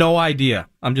 I have no idea.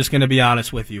 I'm just going to be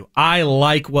honest with you. I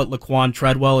like what Laquan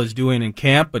Treadwell is doing in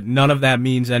camp, but none of that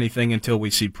means anything until we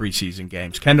see preseason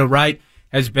games. Kendall Wright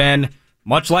has been,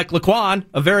 much like Laquan,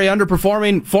 a very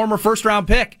underperforming former first-round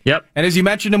pick. Yep. And as you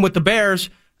mentioned him with the Bears,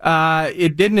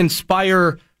 it didn't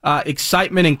inspire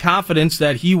excitement and confidence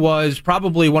that he was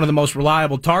probably one of the most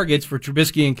reliable targets for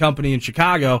Trubisky and company in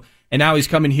Chicago, and now he's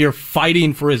coming here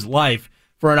fighting for his life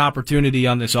for an opportunity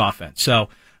on this offense. So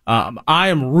I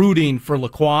am rooting for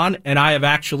Laquan, and I have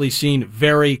actually seen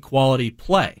very quality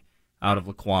play out of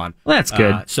Laquan. Well, that's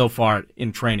good. So far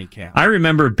in training camp. I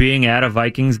remember being at a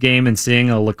Vikings game and seeing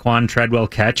a Laquan Treadwell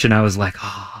catch, and I was like,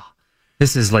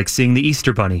 this is like seeing the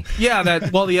Easter Bunny. Yeah,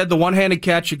 he had the one-handed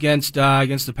catch against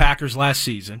the Packers last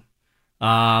season.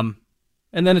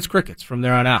 And then it's crickets from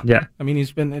there on out. Yeah. I mean,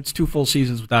 it's 2 full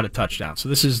seasons without a touchdown. So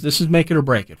this is make it or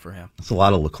break it for him. That's a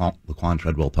lot of Laquan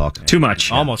Treadwell talk. Too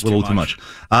much. Almost a little too much.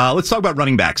 Let's talk about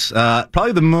running backs.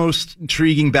 Probably the most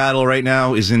intriguing battle right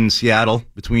now is in Seattle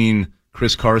between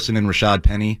Chris Carson and Rashad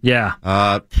Penny.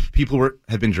 Yeah. People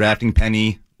have been drafting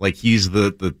Penny like he's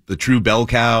the true bell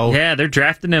cow. Yeah, they're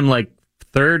drafting him like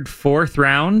third, fourth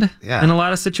round in a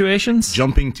lot of situations.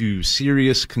 Jumping to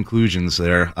serious conclusions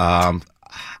there.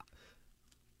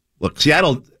 Look,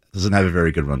 Seattle doesn't have a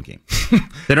very good run game.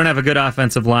 They don't have a good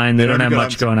offensive line. They don't have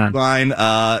much going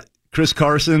on. Chris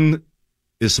Carson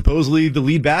is supposedly the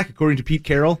lead back, according to Pete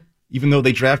Carroll, even though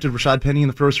they drafted Rashad Penny in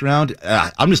the first round.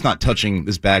 I'm just not touching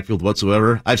this backfield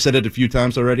whatsoever. I've said it a few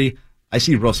times already. I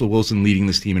see Russell Wilson leading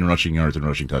this team in rushing yards and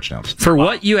rushing touchdowns. For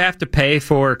what you have to pay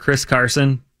for Chris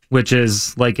Carson, which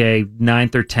is like a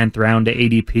 9th or 10th round to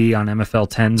ADP on MFL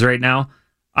 10s right now,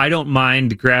 I don't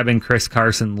mind grabbing Chris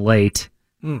Carson late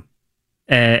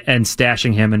and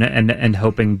stashing him and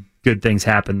hoping good things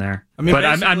happen there. I mean, but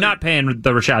I'm not paying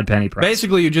the Rashad Penny price.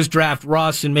 Basically, you just draft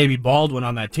Russ and maybe Baldwin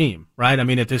on that team, right? I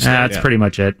mean, at this stage. That's pretty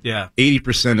much it. Yeah.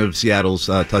 80% of Seattle's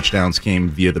touchdowns came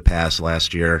via the pass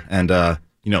last year. And,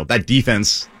 that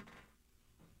defense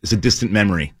is a distant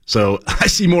memory. So I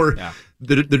see more. Yeah.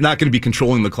 They're not going to be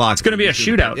controlling the clock. It's going to be a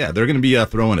shootout. Yeah, they're going to be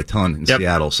throwing a ton in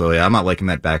Seattle. So, I'm not liking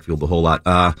that backfield a whole lot.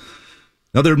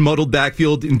 Another muddled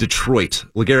backfield in Detroit.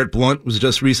 LeGarrette Blount was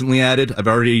just recently added.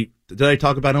 Did I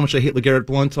talk about how much I hate LeGarrette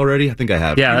Blount already? I think I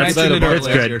have. Yeah, that's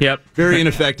good. Yep. Very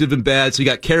ineffective and bad. So you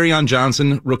got Kerryon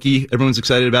Johnson, rookie. Everyone's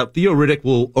excited about. Theo Riddick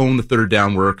will own the third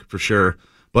down work for sure.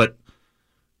 But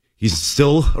he's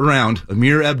still around.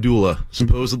 Amir Abdullah,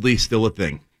 supposedly still a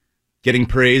thing. Getting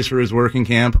praise for his work in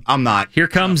camp. I'm not. Here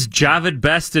comes Javid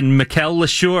Best and Mikel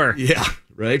LeSure. Yeah,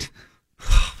 right?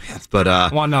 Oh, man. But I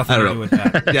want nothing to do with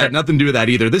that. Yeah, nothing to do with that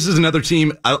either. This is another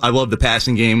team. I love the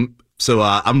passing game. So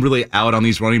I'm really out on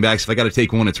these running backs. If I got to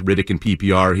take one, it's Riddick in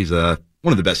PPR. He's one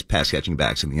of the best pass-catching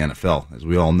backs in the NFL, as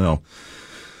we all know.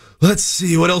 Let's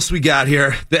see what else we got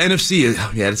here. The NFC,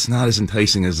 it's not as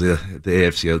enticing as the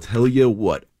AFC. I'll tell you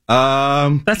what.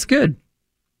 That's good.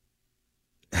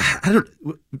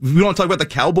 We want to talk about the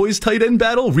Cowboys tight end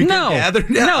battle? No,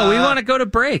 we want to go to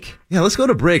break. Yeah, let's go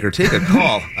to break or take a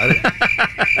call.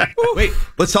 Wait,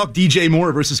 let's talk DJ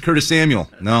Moore versus Curtis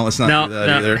Samuel. No, let's not do that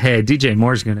either. Hey, DJ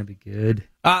Moore's going to be good.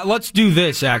 Let's do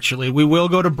this, actually. We will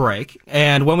go to break,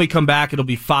 and when we come back, it'll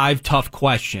be 5 tough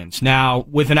questions. Now,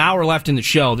 with an hour left in the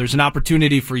show, there's an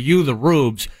opportunity for you, the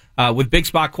Rubes, with big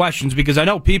spot questions, because I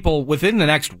know people within the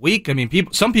next week,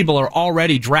 some people are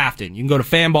already drafting. You can go to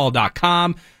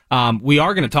fanball.com. We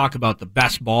are going to talk about the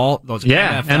best ball, those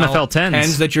NFL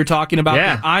 10s that you're talking about.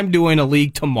 Yeah. I'm doing a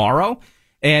league tomorrow,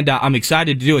 and I'm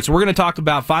excited to do it. So we're going to talk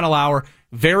about final hour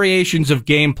variations of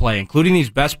gameplay, including these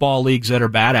best ball leagues that are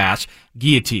badass,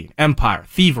 Guillotine, Empire,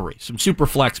 Thievery, some super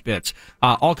flex bits,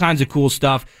 all kinds of cool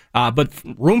stuff. But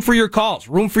room for your calls,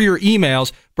 room for your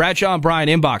emails. Bradshaw and Brian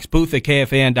inbox,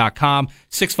 booth@kfan.com,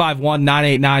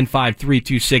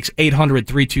 651-989-5326,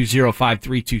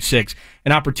 800-320-5326.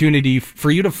 An opportunity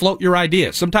for you to float your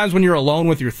ideas. Sometimes when you're alone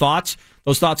with your thoughts,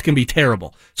 those thoughts can be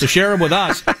terrible. So share them with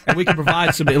us, and we can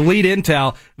provide some elite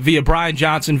intel via Brian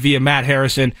Johnson, via Matt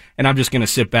Harrison, and I'm just going to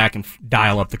sit back and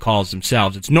dial up the calls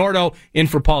themselves. It's Nordo in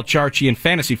for Paul Charchi and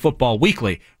Fantasy Football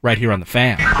Weekly right here on The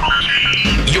Fan.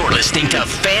 You're listening to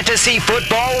Fantasy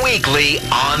Football Weekly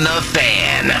on The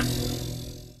Fan.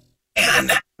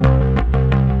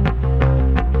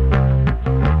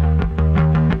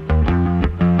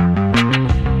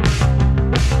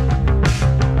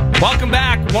 Welcome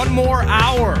back. One more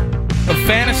hour of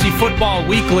Fantasy Football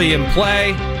Weekly in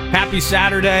play. Happy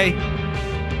Saturday.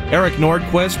 Eric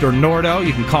Nordquist, or Nordo,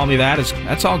 you can call me that.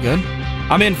 That's all good.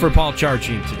 I'm in for Paul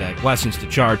Charchian today. Blessings to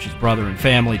Charch, his brother and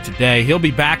family today. He'll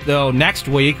be back, though, next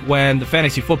week when the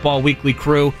Fantasy Football Weekly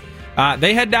crew,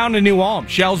 they head down to New Ulm,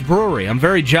 Shell's Brewery. I'm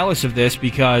very jealous of this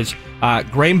because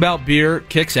Grain Belt Beer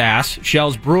kicks ass,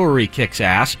 Shell's Brewery kicks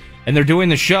ass, and they're doing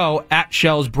the show at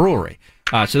Shell's Brewery.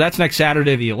 So that's next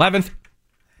Saturday, the 11th,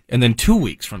 and then 2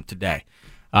 weeks from today.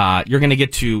 You're going to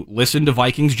get to listen to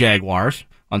Vikings-Jaguars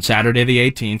on Saturday,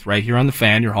 the 18th, right here on The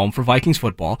Fan, your home for Vikings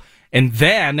football. And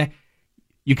then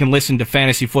you can listen to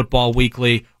Fantasy Football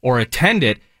Weekly or attend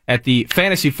it at the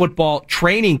Fantasy Football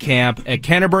Training Camp at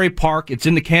Canterbury Park. It's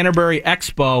in the Canterbury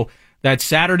Expo. That's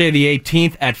Saturday, the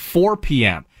 18th at 4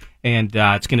 p.m. And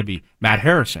it's going to be Matt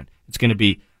Harrison. It's going to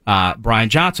be Brian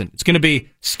Johnson. It's going to be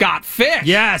Scott Fish.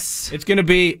 Yes. It's going to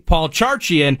be Paul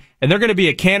Charchian, and they're going to be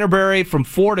at Canterbury from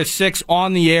 4 to 6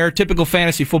 on the air. Typical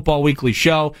Fantasy Football Weekly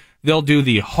show. They'll do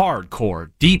the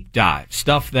hardcore, deep dive,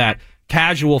 stuff that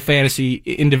casual fantasy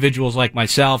individuals like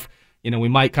myself, we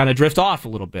might kind of drift off a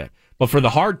little bit. But for the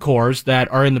hardcores that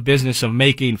are in the business of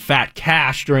making fat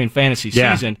cash during fantasy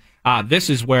season, this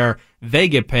is where they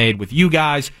get paid with you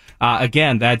guys.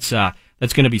 Again, that's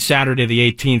going to be Saturday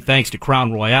the 18th, thanks to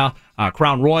Crown Royal,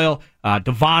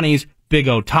 Devani's, Big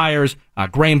O Tires.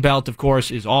 Grain Belt, of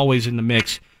course, is always in the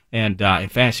mix. and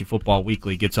Fantasy Football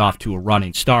Weekly gets off to a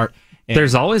running start. And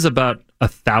there's always about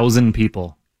 1,000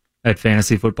 people at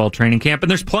Fantasy Football Training Camp, and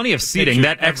there's plenty of seating.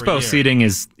 That expo seating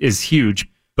is huge,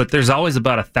 but there's always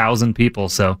about 1,000 people.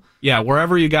 So yeah,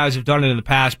 wherever you guys have done it in the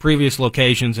past, previous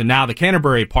locations, and now the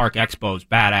Canterbury Park Expo is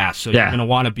badass. So you're going to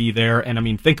want to be there. And I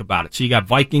mean, think about it. So you got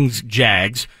Vikings,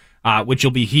 Jags, which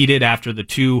will be heated after the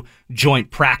 2 joint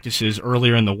practices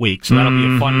earlier in the week. So that'll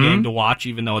be a fun game to watch,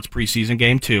 even though it's preseason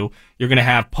game 2. You're going to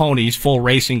have Ponies, full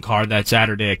racing card that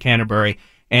Saturday at Canterbury,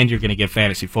 and you're going to get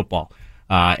fantasy football.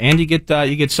 And you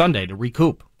get Sunday to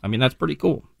recoup. I mean, that's pretty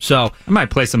cool. So I might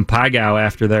play some Pygow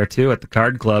after there, too, at the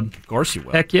card club. Of course you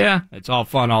will. Heck yeah. It's all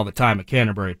fun all the time at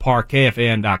Canterbury Park.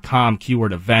 KFAN.com,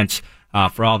 keyword events,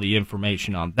 for all the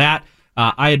information on that.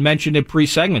 I had mentioned it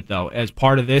pre-segment, though, as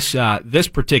part of this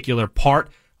particular part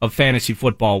of Fantasy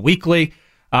Football Weekly.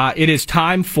 It is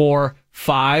time for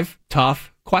 5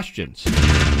 tough questions.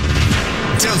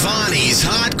 Devani's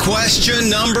hot question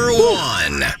number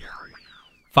 1.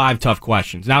 5 tough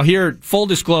questions. Now, here, full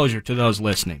disclosure to those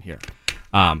listening here.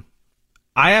 I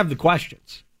have the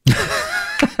questions.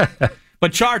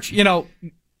 But Charch,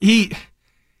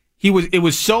 it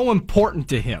was so important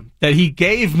to him that he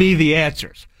gave me the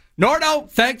answers. Nordo,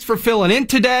 thanks for filling in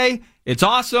today. It's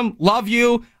awesome. Love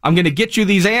you. I'm going to get you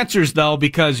these answers, though,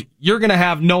 because you're going to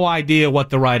have no idea what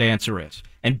the right answer is.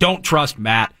 And don't trust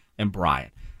Matt and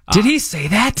Brian. Did he say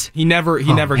that? He never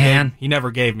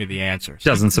gave me the answers.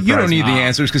 Doesn't surprise me. You don't need the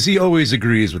answers because he always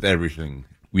agrees with everything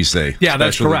we say. Yeah,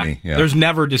 that's correct. Yeah. There's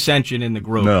never dissension in the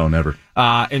group. No, never.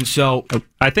 And so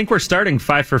I think we're starting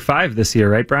 5 for 5 this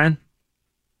year, right, Brian?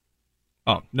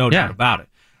 Oh, no doubt about it.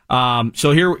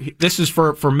 So here, this is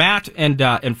for Matt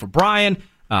and for Brian,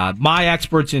 my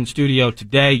experts in studio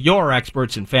today, your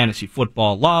experts in fantasy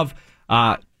football love.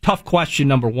 Tough question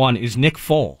number 1, is Nick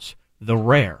Foles the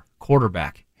rare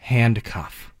quarterback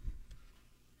handcuff?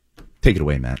 Take it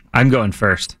away, Matt. I'm going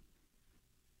first.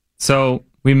 So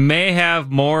we may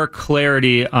have more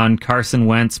clarity on Carson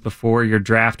Wentz before your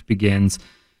draft begins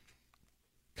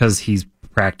because he's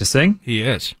practicing. He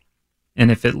is.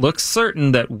 And if it looks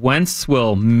certain that Wentz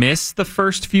will miss the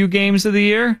first few games of the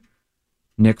year,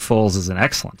 Nick Foles is an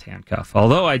excellent handcuff.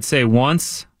 Although I'd say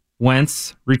once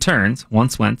Wentz returns,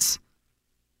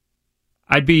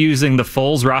 I'd be using the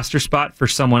Foles roster spot for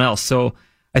someone else. So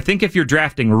I think if you're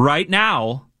drafting right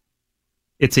now,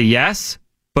 it's a yes.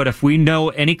 But if we know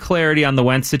any clarity on the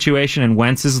Wentz situation and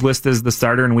Wentz is listed as the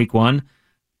starter in week 1,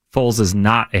 Foles is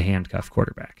not a handcuff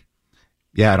quarterback.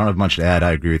 Yeah, I don't have much to add.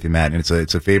 I agree with you, Matt. And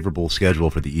it's a favorable schedule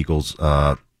for the Eagles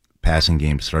passing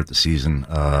game to start the season.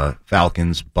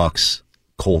 Falcons, Bucks,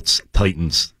 Colts,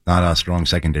 Titans, not strong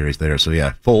secondaries there. So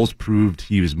yeah, Foles proved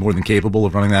he was more than capable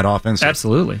of running that offense.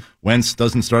 Absolutely. Wentz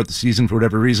doesn't start the season for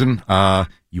whatever reason.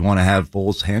 You want to have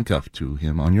Foles handcuffed to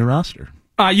him on your roster.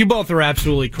 You both are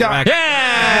absolutely correct.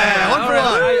 Yeah!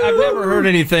 I've never heard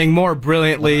anything more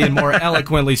brilliantly and more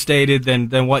eloquently stated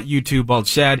than what you two both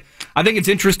said. I think it's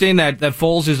interesting that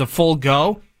Foles is a full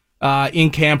go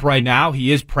in camp right now.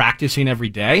 He is practicing every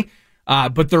day.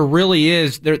 But there really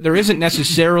is, there isn't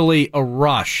necessarily a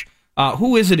rush.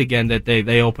 Who is it again that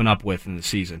they open up with in the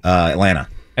season? Atlanta.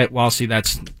 Well, see,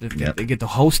 they get to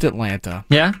host Atlanta.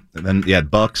 Yeah. And then,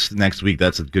 Bucks next week.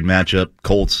 That's a good matchup.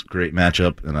 Colts, great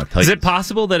matchup. And Titans. Is it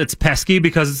possible that it's pesky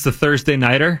because it's the Thursday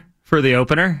nighter for the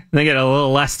opener? They get a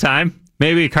little less time.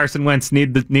 Maybe Carson Wentz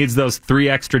needs those 3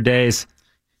 extra days.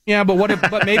 Yeah,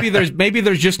 but maybe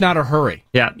there's just not a hurry.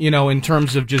 Yeah. In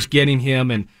terms of just getting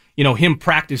him and him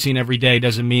practicing every day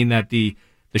doesn't mean that the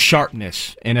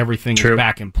sharpness and everything is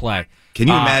back in play. Can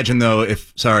you imagine, though,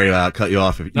 sorry, I'll cut you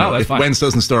off. If Wentz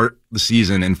doesn't start the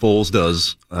season and Foles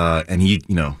does, and he,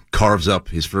 carves up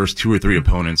his first 2 or 3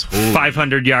 opponents.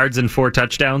 500 yards and 4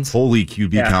 touchdowns. Holy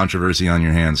QB controversy on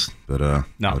your hands. But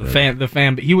the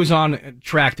fan, he was on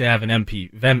track to have an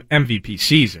MVP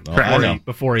season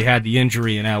before he had the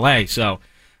injury in LA. So,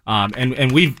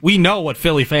 and we know what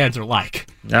Philly fans are like.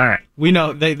 All right. We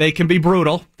know they can be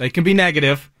brutal. They can be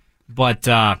negative. But,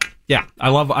 yeah, I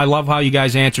love how you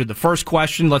guys answered the first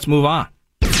question. Let's move on.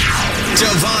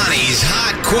 Devani's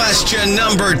hot question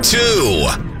number 2.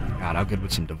 God, how good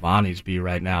would some Devani's be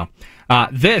right now?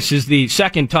 This is the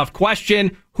second tough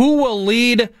question. Who will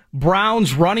lead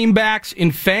Browns running backs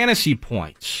in fantasy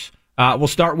points? We'll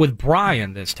start with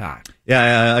Brian this time.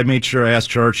 Yeah, I made sure I asked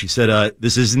Charge. He said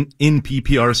this isn't in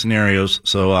PPR scenarios.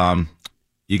 So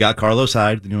you got Carlos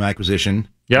Hyde, the new acquisition.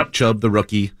 Yep. Chubb, the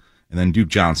rookie, and then Duke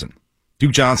Johnson.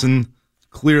 Duke Johnson,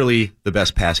 clearly the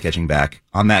best pass-catching back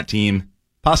on that team,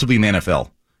 possibly in the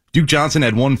NFL. Duke Johnson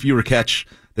had 1 fewer catch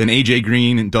than A.J.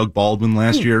 Green and Doug Baldwin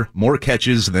last year, more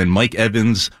catches than Mike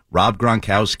Evans, Rob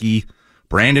Gronkowski,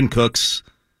 Brandon Cooks,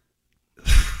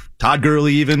 Todd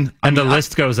Gurley even. And the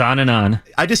list goes on and on.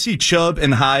 I just see Chubb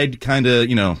and Hyde kind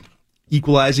of,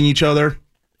 equalizing each other.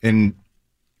 And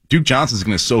Duke Johnson's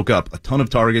going to soak up a ton of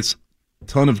targets, a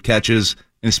ton of catches,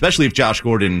 and especially if Josh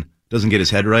Gordon doesn't get his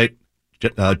head right,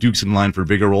 Duke's in line for a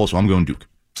bigger role, so I'm going Duke.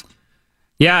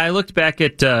 Yeah, I looked back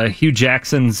at Hugh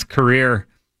Jackson's career,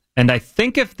 and I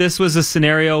think if this was a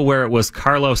scenario where it was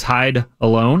Carlos Hyde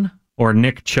alone or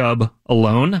Nick Chubb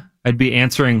alone, I'd be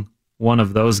answering one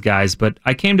of those guys. But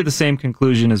I came to the same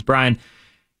conclusion as Brian.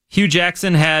 Hugh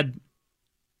Jackson had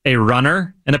a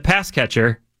runner and a pass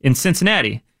catcher in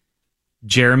Cincinnati.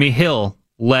 Jeremy Hill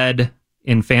led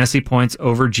in fantasy points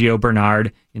over Gio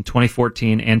Bernard in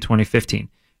 2014 and 2015.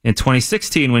 In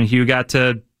 2016, when Hugh got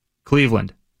to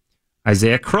Cleveland,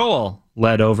 Isaiah Crowell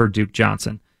led over Duke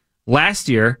Johnson. Last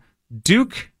year,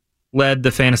 Duke led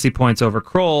the fantasy points over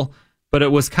Crowell, but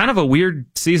it was kind of a weird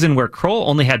season where Crowell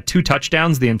only had 2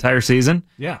 touchdowns the entire season.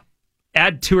 Yeah.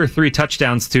 Add 2 or 3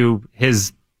 touchdowns to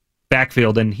his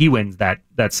backfield, and he wins that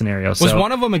scenario. Was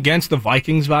one of them against the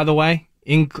Vikings, by the way,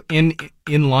 in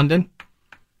London?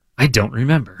 I don't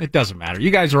remember. It doesn't matter.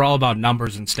 You guys are all about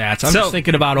numbers and stats. I'm just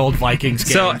thinking about old Vikings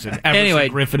games and Everson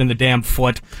Griffin in the damn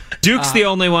foot. Duke's the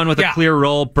only one with a clear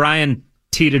role. Brian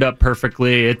teed it up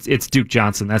perfectly. It's Duke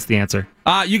Johnson. That's the answer.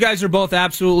 You guys are both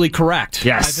absolutely correct.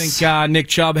 Yes. I think Nick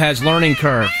Chubb has learning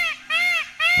curve.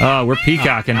 Oh, we're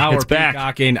peacocking. It's back.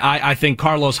 Peacocking. I think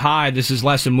Carlos Hyde, this is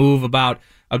less a move about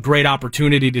a great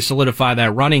opportunity to solidify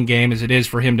that running game as it is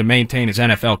for him to maintain his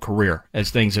NFL career,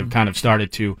 as things have kind of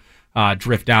started to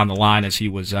drift down the line as he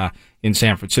was in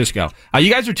San Francisco. You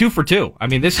guys are 2 for 2. I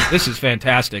mean, this is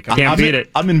fantastic. Can't beat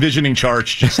it. I'm envisioning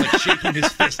Charch just like shaking his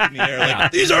fist in the air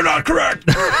like, these are not correct.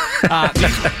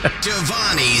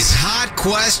 Devani's hot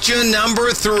question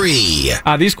number 3.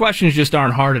 These questions just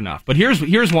aren't hard enough. But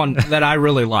here's one that I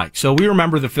really like. So we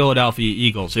remember the Philadelphia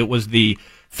Eagles. It was the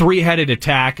 3-headed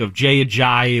attack of Jay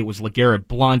Ajayi. It was LeGarrette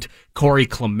Blount, Corey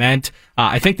Clement.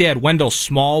 I think they had Wendell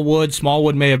Smallwood.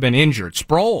 Smallwood may have been injured.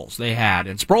 Sproles they had,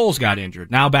 and Sproles got injured.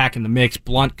 Now back in the mix.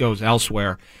 Blount goes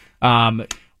elsewhere.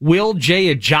 Will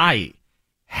Jay Ajayi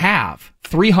have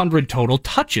 300 total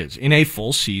touches in a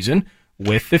full season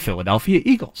with the Philadelphia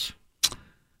Eagles?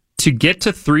 To get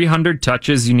to 300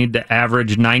 touches, you need to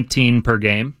average 19 per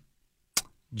game.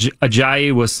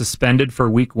 Ajayi was suspended for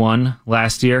week 1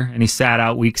 last year, and he sat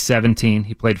out week 17.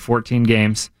 He played 14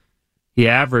 games. He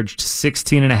averaged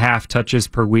 16.5 touches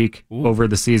per week over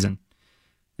the season.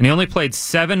 And he only played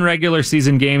 7 regular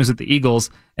season games with the Eagles,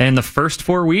 and in the first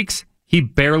 4 weeks, he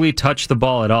barely touched the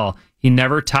ball at all. He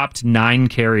never topped 9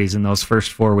 carries in those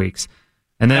first 4 weeks.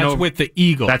 And then that's with the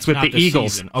Eagles. That's with the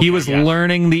Eagles. Okay, he was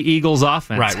learning the Eagles'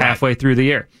 offense halfway through the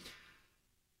year.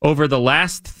 Over the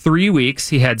last 3 weeks,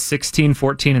 he had 16,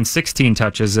 14, and 16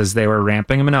 touches as they were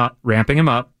ramping him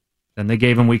up. Then they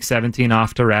gave him week 17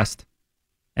 off to rest.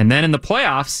 And then in the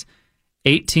playoffs,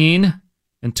 18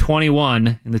 and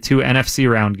 21 in the 2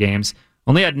 NFC round games.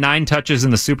 Only had 9 touches in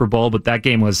the Super Bowl, but that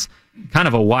game was kind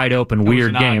of a wide open,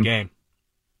 weird game.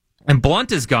 And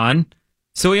Blount is gone,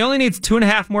 so he only needs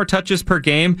 2.5 more touches per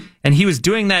game, and he was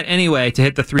doing that anyway to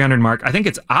hit the 300 mark. I think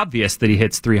it's obvious that he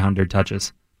hits 300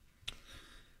 touches.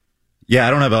 Yeah,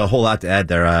 I don't have a whole lot to add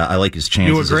there. I like his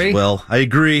chances as well. I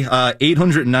agree.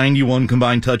 891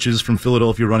 combined touches from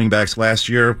Philadelphia running backs last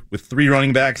year. With 3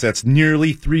 running backs, that's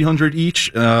nearly 300 each.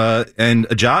 And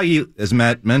Ajayi, as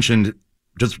Matt mentioned,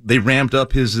 they ramped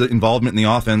up his involvement in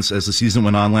the offense as the season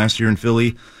went on last year in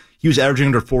Philly. He was averaging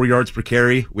under 4 yards per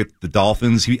carry with the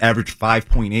Dolphins. He averaged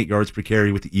 5.8 yards per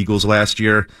carry with the Eagles last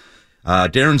year.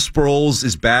 Darren Sproles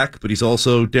is back, but he's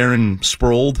also Darren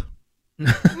Sprouled.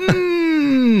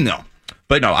 No.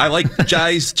 But no, I like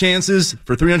Jai's chances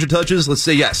for 300 touches. Let's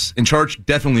say yes. And Charch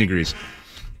definitely agrees.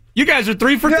 You guys are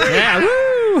 3 for 3. Yeah,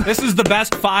 woo! This is the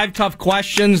best 5 tough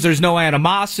questions. There's no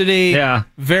animosity. Yeah.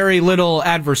 Very little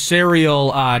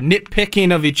adversarial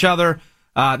nitpicking of each other.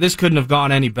 This couldn't have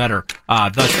gone any better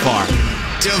thus far.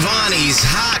 Devani's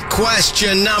hot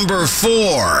question number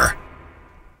 4.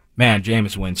 Man,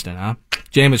 Jameis Winston, huh?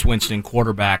 Jameis Winston,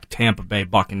 quarterback, Tampa Bay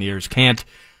Buccaneers, can't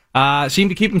seem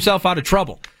to keep himself out of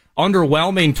trouble.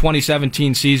 Underwhelming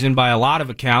 2017 season by a lot of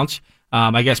accounts.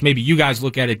 I guess maybe you guys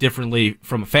look at it differently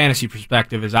from a fantasy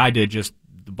perspective as I did. Just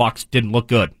the Bucs didn't look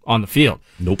good on the field.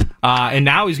 Nope. And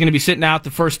now he's going to be sitting out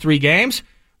the first 3 games,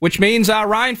 which means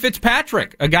Ryan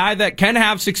Fitzpatrick, a guy that can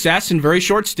have success in very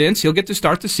short stints. He'll get to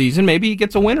start the season. Maybe he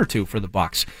gets a win or 2 for the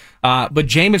Bucs. But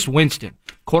Jameis Winston,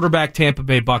 quarterback Tampa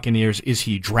Bay Buccaneers, is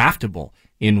he draftable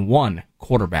in 1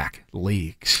 quarterback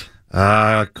leagues?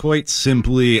 Quite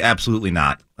simply, absolutely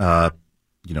not.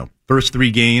 First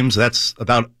 3 games, that's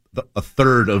about a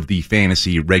third of the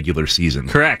fantasy regular season.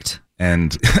 Correct.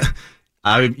 And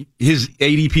his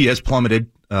ADP has plummeted,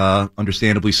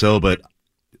 understandably so, but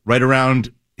right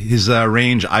around his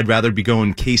range, I'd rather be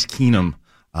going Case Keenum,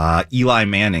 Eli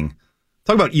Manning.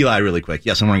 Talk about Eli really quick.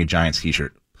 Yes, I'm wearing a Giants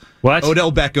t-shirt. What?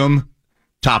 Odell Beckham,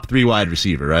 top 3 wide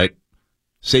receiver, right?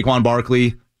 Saquon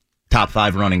Barkley, top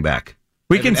 5 running back.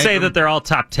 We can say that they're all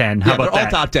top 10. How about they're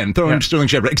that? all top 10. Throw in Sterling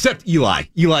Shepard, except Eli.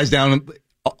 Eli's down.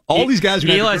 All these guys are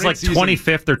going to Eli's like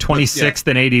 25th or 26th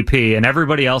in ADP, and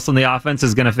everybody else in the offense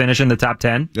is going to finish in the top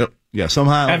 10. Yep. Yeah,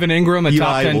 somehow. Evan Ingram, a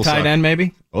top 10 tight end,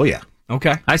 maybe? Oh, yeah.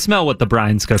 Okay. I smell what the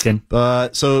Brian's cooking.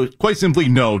 So, quite simply,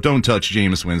 no, don't touch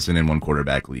Jameis Winston in one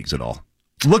quarterback leagues at all.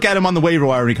 Look at him on the waiver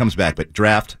wire when he comes back, but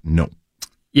draft, no.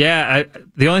 Yeah,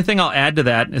 the only thing I'll add to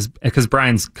that is because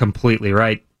Brian's completely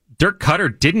right. Dirk Cutter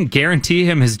didn't guarantee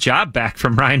him his job back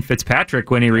from Ryan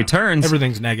Fitzpatrick when he returns.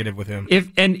 Everything's negative with him.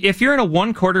 If you're in a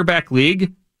one quarterback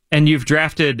league and you've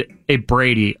drafted a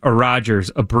Brady, a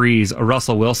Rodgers, a Breeze, a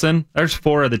Russell Wilson, there's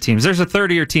 4 of the teams. There's a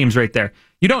third of your teams right there.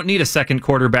 You don't need a second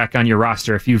quarterback on your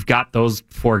roster if you've got those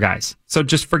 4 guys. So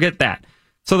just forget that.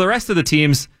 So the rest of the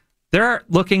teams, they're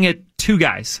looking at 2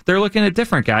 guys. They're looking at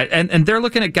different guys. And they're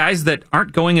looking at guys that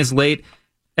aren't going as late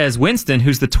as Winston,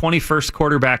 who's the 21st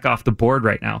quarterback off the board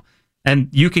right now. And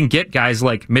you can get guys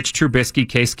like Mitch Trubisky,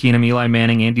 Case Keenum, Eli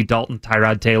Manning, Andy Dalton,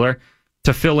 Tyrod Taylor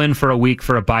to fill in for a week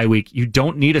for a bye week. You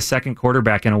don't need a second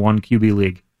quarterback in a 1 QB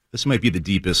league. This might be the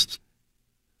deepest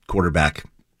quarterback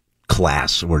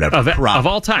class or whatever. Of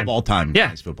all time. Of all time. Yeah.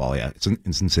 Nice football, yeah. It's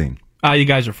insane. You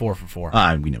guys are 4 for 4.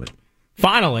 We knew it.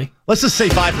 Finally. Let's just say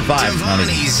 5 for 5.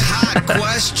 Devani's hot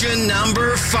question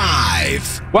number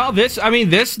 5. Well, this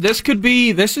could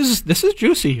be, this is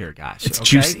juicy here, guys. It's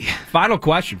juicy. Final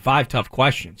question, 5 tough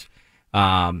questions.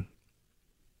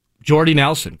 Jordy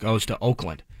Nelson goes to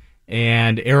Oakland,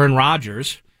 and Aaron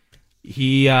Rodgers,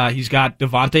 he's got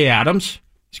Davante Adams,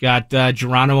 he's got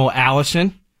Geronimo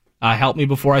Allison. Help me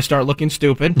before I start looking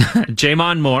stupid.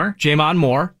 Jamon Moore,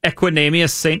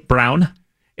 Equinemius St. Brown.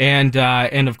 And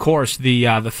of course the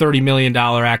 $30 million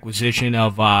acquisition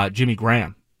of Jimmy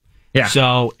Graham. Yeah.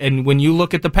 So, and when you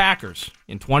look at the Packers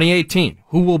in 2018,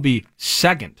 who will be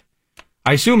second?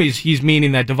 I assume he's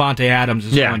meaning that Davante Adams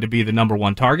is going to be the number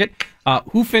 1 target.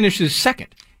 Who finishes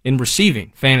second in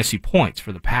receiving fantasy points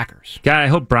for the Packers? God, I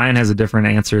hope Brian has a different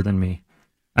answer than me.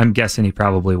 I'm guessing he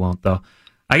probably won't, though.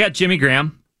 I got Jimmy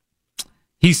Graham.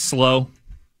 He's slow.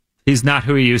 He's not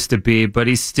who he used to be, but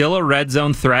he's still a red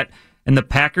zone threat. And the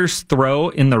Packers throw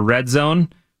in the red zone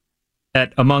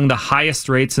at among the highest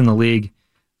rates in the league.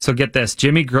 So get this,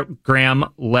 Jimmy Graham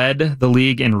led the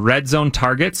league in red zone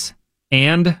targets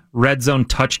and red zone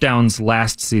touchdowns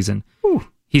last season. Ooh.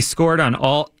 He scored on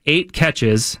all 8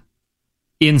 catches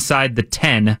inside the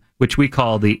 10, which we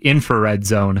call the infrared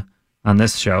zone on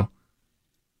this show.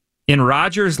 In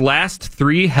Rodgers' last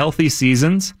 3 healthy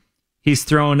seasons, he's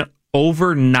thrown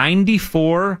over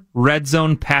 94 red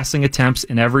zone passing attempts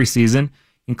in every season,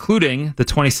 including the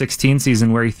 2016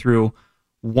 season where he threw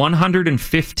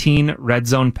 115 red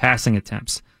zone passing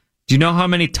attempts. Do you know how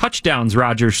many touchdowns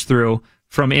Rodgers threw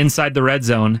from inside the red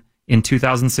zone in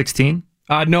 2016?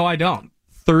 No, I don't.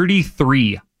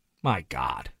 33. My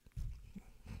God.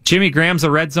 Jimmy Graham's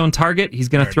a red zone target. He's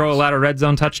going to throw a lot of red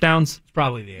zone touchdowns. It's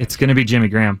probably the answer. It's going to be Jimmy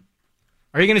Graham.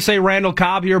 Are you going to say Randall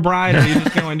Cobb here, Brian, or are you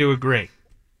just going to agree?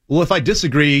 Well, if I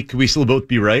disagree, could we still both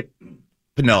be right?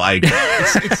 But no,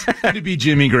 it's going to be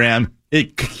Jimmy Graham. He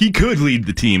could lead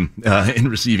the team in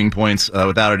receiving points,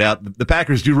 without a doubt. The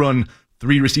Packers do run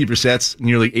 3 receiver sets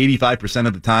nearly 85%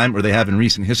 of the time, or they have in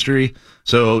recent history.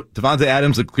 So Davante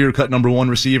Adams, a clear-cut number 1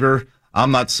 receiver.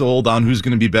 I'm not sold on who's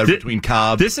going to be better between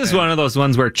Cobb. This is one of those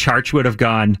ones where Charch would have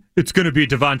gone, it's going to be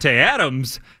Davante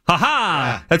Adams.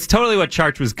 Ha-ha! Yeah. That's totally what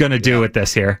Charch was going to do with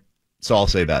this here. So I'll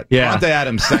say that. Yeah. Davante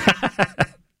Adams second.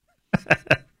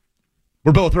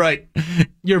 We're both right.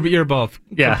 You're both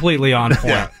completely on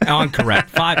point, on correct.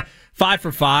 5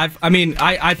 for 5. I mean,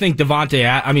 I think Davante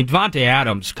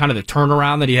Adams, kind of the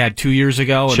turnaround that he had 2 years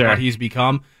ago and what he's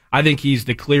become. I think he's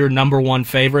the clear number 1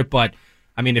 favorite. But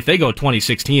I mean, if they go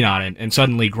 2016 on it and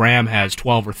suddenly Graham has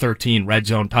 12 or 13 red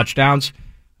zone touchdowns,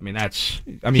 I mean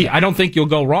I don't think you'll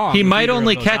go wrong. He might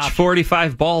only catch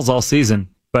 45 balls all season,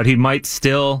 but he might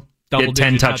still get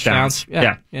 10 touchdowns.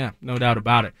 Yeah, no doubt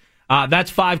about it.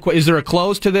 That's 5. Is there a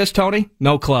close to this, Tony?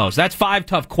 No close. That's 5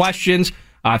 tough questions.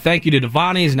 Thank you to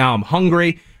Devani's. Now I'm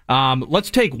hungry.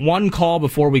 Let's take one call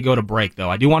before we go to break, though.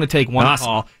 I do want to take one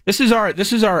call. This is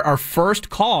our first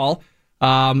call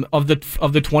of the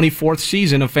 24th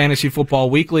season of Fantasy Football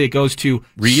Weekly. It goes to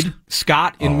Reed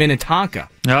Scott in Minnetonka.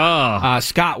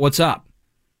 Scott, what's up?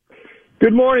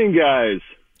 Good morning, guys.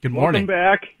 Good morning.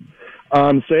 Welcome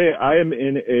back. Say I am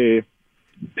in a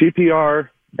PPR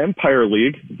Empire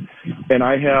League, and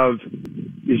I have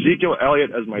Ezekiel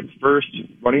Elliott as my first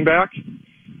running back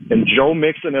and Joe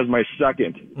Mixon as my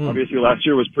second. Obviously, last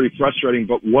year was pretty frustrating,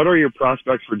 but what are your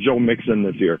prospects for Joe Mixon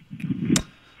this year?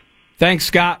 Thanks,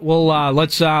 Scott. Well,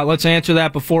 let's answer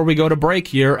that before we go to break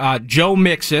here. Joe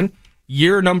Mixon,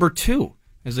 year number 2,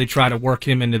 as they try to work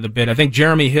him into the bid. I think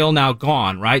Jeremy Hill now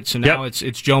gone, right? So now it's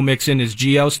Joe Mixon. Is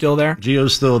Gio still there?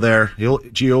 Gio's still there.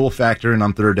 Gio will factor in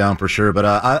on third down for sure,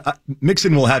 but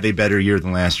Mixon will have a better year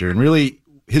than last year. And really,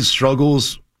 his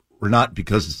struggles were not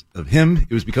because of him.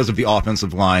 It was because of the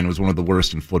offensive line. It was one of the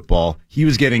worst in football. He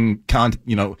was getting,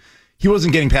 he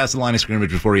wasn't getting past the line of scrimmage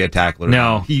before he had tackler.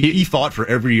 No. He fought for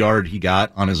every yard he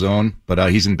got on his own,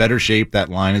 but he's in better shape. That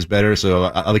line is better, so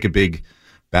I like a big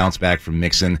bounce back from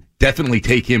Mixon. Definitely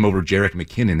take him over Jerick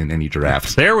McKinnon in any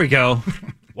draft. There we go.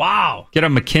 Wow. Get a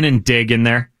McKinnon dig in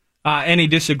there. Any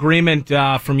disagreement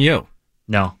from you?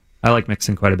 No. I like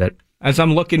Mixon quite a bit. As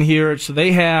I'm looking here, so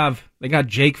they got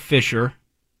Jake Fisher.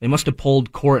 They must have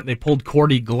pulled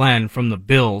Cordy Glenn from the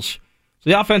Bills. So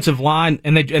the offensive line,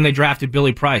 and they drafted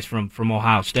Billy Price from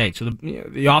Ohio State. So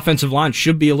the offensive line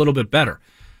should be a little bit better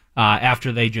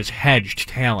after they just hedged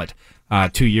talent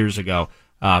 2 years ago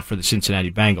for the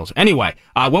Cincinnati Bengals. Anyway,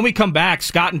 when we come back,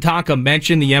 Scott and Tonka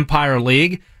mentioned the Empire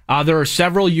League. There are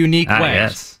several unique ways.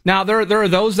 Yes. Now, there are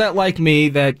those that, like me,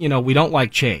 that we don't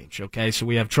like change, okay? So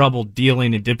we have trouble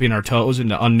dealing and dipping our toes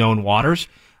into unknown waters.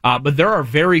 But there are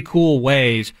very cool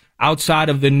ways outside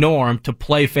of the norm to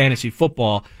play fantasy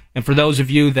football. And for those of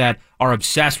you that are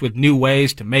obsessed with new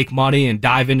ways to make money and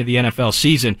dive into the NFL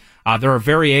season, there are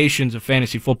variations of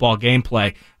fantasy football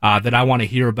gameplay that I want to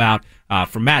hear about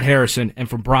from Matt Harrison and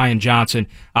from Brian Johnson.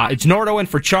 It's Nordo in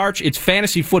for Charch. It's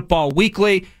Fantasy Football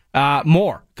Weekly.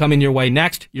 More coming your way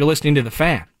next. You're listening to The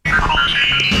Fan.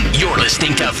 You're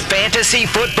listening to Fantasy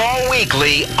Football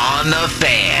Weekly on The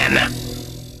Fan.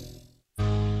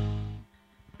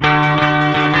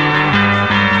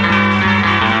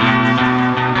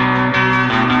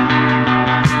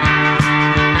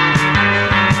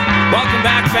 Welcome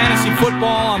back, Fantasy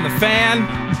Football on The Fan.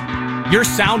 Your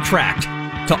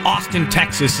soundtrack to Austin,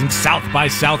 Texas and South by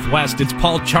Southwest. It's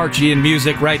Paul Charchian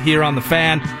music right here on The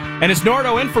Fan. And it's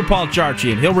Nordo in for Paul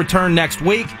Charchian. He'll return next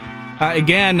week.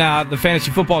 Again, the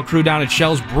Fantasy Football crew down at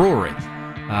Shell's Brewery.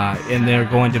 And they're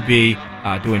going to be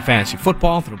doing fantasy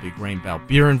football. There'll be Grain Belt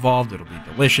beer involved. It'll be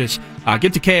delicious.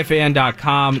 Get to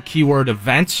KFAN.com, keyword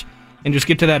events, and just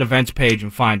get to that events page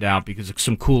and find out, because there's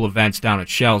some cool events down at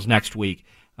Shell's next week.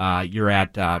 You're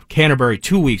at Canterbury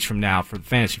 2 weeks from now for the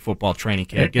fantasy football training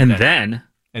camp.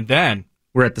 And then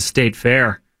we're at the State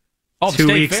Fair. Oh, 2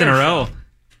 weeks in a row.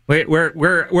 Wait,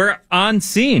 we're on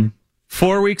scene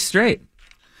 4 weeks straight.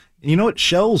 You know what?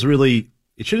 Shell's really,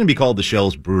 it shouldn't be called the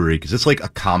Shell's Brewery, because it's like a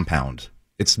compound.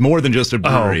 It's more than just a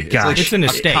brewery. Oh, gosh. It's an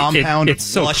estate. Compound. It's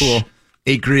so lush cool.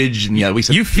 Acreage, and we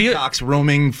said peacocks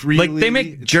roaming freely. Like, they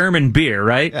make German beer,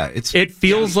 right? Yeah, it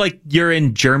feels like you're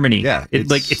in Germany. Yeah,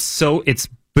 it's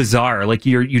bizarre. Like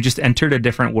you just entered a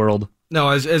different world. No,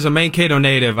 as a Mankato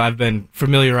native, I've been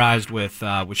familiarized with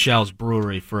Shell's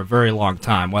Brewery for a very long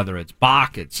time. Whether it's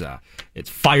Bach, it's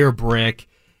Fire Brick,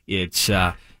 it's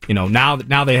now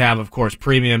they have, of course,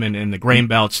 premium and the Grain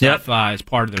Belt stuff as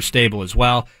part of their stable as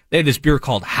well. They had this beer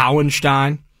called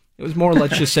Hohenstein. It was more,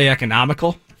 let's just say,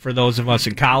 economical for those of us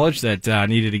in college that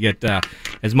needed to get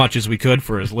as much as we could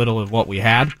for as little of what we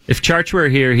had. If Charch were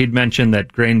here, he'd mention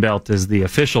that Grain Belt is the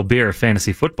official beer of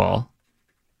fantasy football,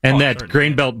 and that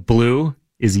Grain Belt Blue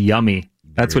is yummy.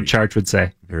 That's what Charch would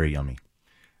say. Very yummy.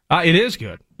 It is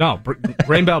good. No,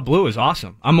 Grain Belt Blue is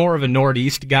awesome. I'm more of a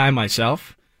Northeast guy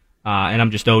myself, and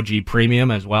I'm just OG Premium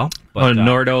as well. But,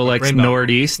 Nordo likes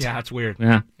Northeast. Yeah, that's weird.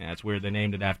 Yeah, it's weird. They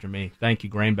named it after me. Thank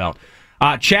you, Grain Belt.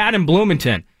 Chad in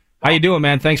Bloomington. How you doing,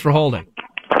 man? Thanks for holding.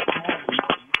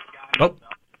 Oh.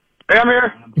 Hey, I'm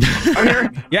here. I'm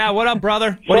here. Yeah, what up,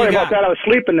 brother? What Sorry about that. I was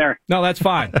sleeping there. No, that's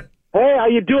fine. Hey, how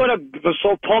you doing? I'm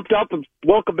so pumped up.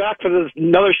 Welcome back for this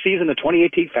another season of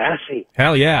 2018 Fantasy.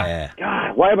 Hell yeah.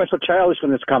 God, why am I so childish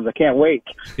when this comes? I can't wait.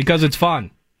 Because it's fun.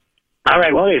 All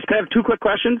right, well, can I have 2 quick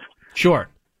questions? Sure.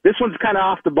 This one's kind of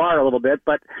off the bar a little bit,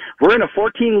 but we're in a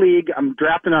 14 league. I'm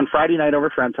drafting on Friday night over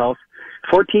friend's house.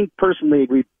 14-person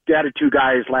league. We added 2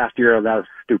 guys last year. That was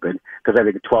stupid because I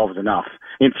think 12 is enough.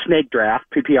 In snake draft,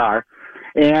 PPR.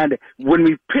 And when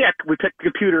we pick the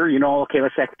computer, okay,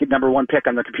 let's say I get number 1 pick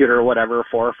on the computer or whatever,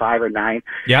 4 or 5 or 9.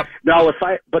 Yep. Now, if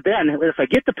I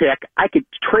get the pick, I could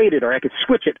trade it or I could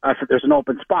switch it if there's an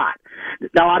open spot.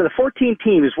 Now, out of the 14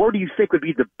 teams, where do you think would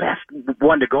be the best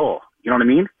one to go? You know what I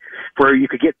mean? Where you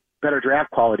could get better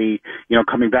draft quality,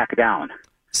 coming back down.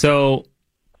 So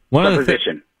one of the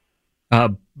position.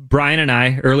 Brian and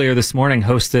I earlier this morning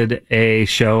hosted a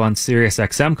show on Sirius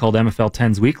XM called MFL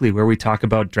 10s Weekly, where we talk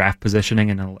about draft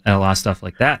positioning and a lot of stuff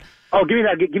like that. Oh, give me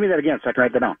that again so I can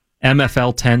write that down.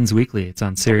 MFL 10s Weekly. It's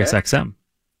on Sirius XM.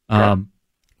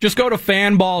 Just go to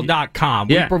fanball.com.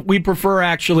 Yeah. We prefer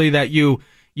actually that you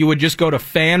would just go to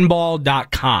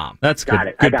fanball.com. That's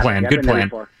good. Good plan. Good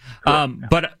plan.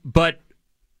 But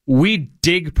we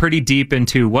dig pretty deep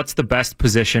into what's the best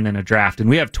position in a draft, and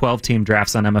we have 12-team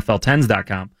drafts on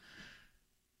MFL10s.com.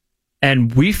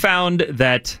 And we found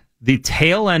that the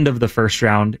tail end of the first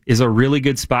round is a really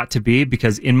good spot to be,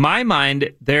 because in my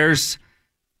mind, there's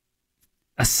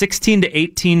a 16 to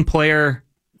 18 player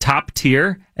top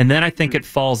tier, and then I think it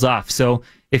falls off. So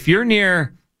if you're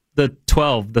near the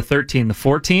 12, the 13, the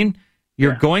 14,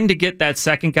 you're going to get that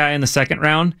second guy in the second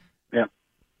round. Yeah.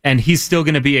 And he's still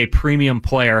going to be a premium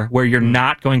player, where you're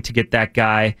not going to get that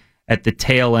guy at the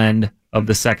tail end of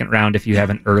the second round if you have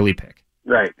an early pick.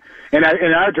 Right. And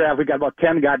in our draft, we got about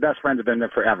 10 guys. Best friends have been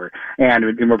there forever, and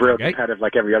we're real competitive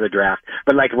like every other draft.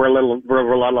 But like we're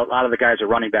a lot of the guys are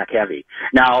running back heavy.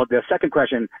 Now the second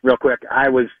question, real quick,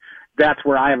 that's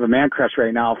where I have a man crush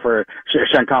right now for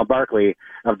Saquon Barkley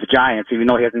of the Giants, even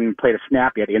though he hasn't even played a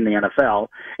snap yet in the NFL.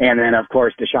 And then, of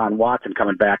course, Deshaun Watson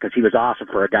coming back, because he was awesome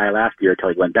for a guy last year until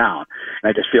he went down. And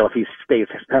I just feel if he stays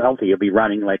healthy, he'll be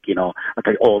running like an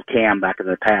old Cam back in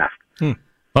the past.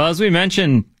 Well, as we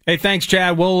mentioned, hey, thanks,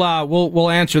 Chad. We'll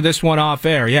answer this one off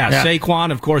air. Yeah.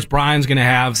 Saquon, of course, Brian's going to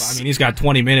have. I mean, he's got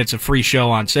 20 minutes of free show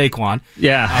on Saquon.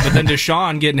 Yeah, but then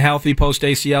Deshaun getting healthy post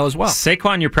ACL as well.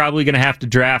 Saquon, you're probably going to have to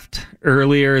draft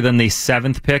earlier than the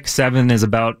 7th pick. 7 is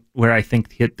about where I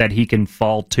think that he can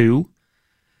fall to.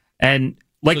 And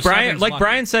like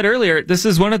Brian said earlier, this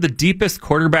is one of the deepest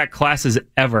quarterback classes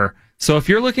ever. So if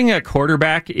you're looking at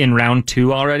quarterback in round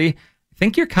 2 already, I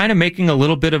think you're kind of making a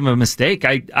little bit of a mistake.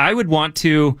 I would want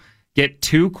to get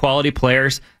 2 quality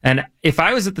players. And if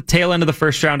I was at the tail end of the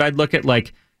first round, I'd look at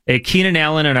like a Keenan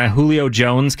Allen and a Julio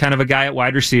Jones kind of a guy at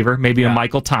wide receiver, maybe a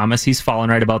Michael Thomas. He's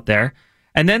falling right about there.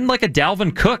 And then like a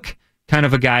Dalvin Cook kind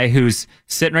of a guy who's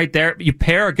sitting right there. You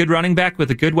pair a good running back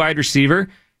with a good wide receiver,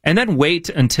 and then wait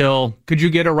until. Could you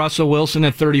get a Russell Wilson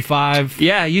at 35?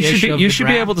 Yeah, you should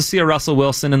be able to see a Russell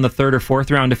Wilson in the 3rd or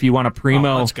 4th round if you want a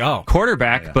primo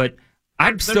quarterback. Yeah. But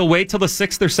I'd still wait till the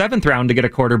 6th or 7th round to get a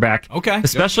quarterback. Okay.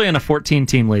 Especially in a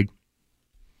 14-team league.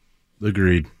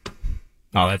 Agreed.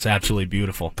 Oh, that's absolutely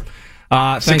beautiful.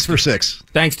 6 for 6.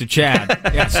 Thanks to Chad.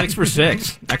 Yeah, 6 for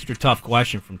 6. Extra tough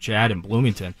question from Chad in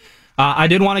Bloomington. I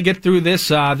did want to get through this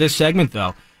segment,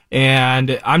 though,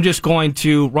 and I'm just going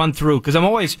to run through, because I'm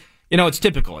always, it's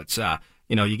typical. It's,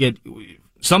 you get,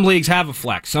 some leagues have a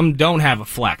flex, some don't have a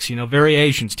flex,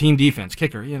 variations, team defense,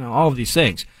 kicker, all of these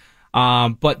things.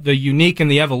 But the unique and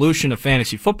the evolution of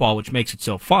fantasy football, which makes it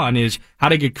so fun, is how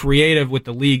to get creative with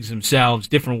the leagues themselves,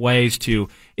 different ways to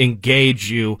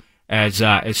engage you as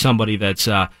somebody that's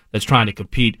trying to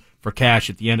compete for cash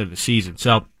at the end of the season.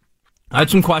 So I had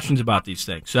some questions about these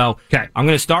things. So I'm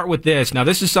going to start with this. Now,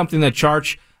 this is something that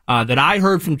Charch, that I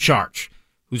heard from Charch,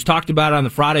 who's talked about it on the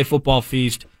Friday Football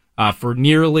Feast for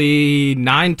nearly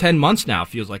 9-10 months now,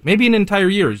 feels like. Maybe an entire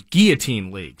year, is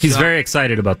guillotine leagues. He's very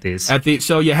excited about these.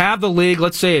 So you have the league,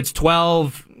 let's say it's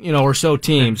 12, or so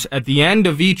teams. At the end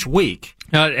of each week.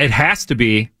 It has to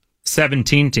be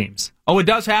 17 teams. Oh, it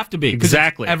does have to be.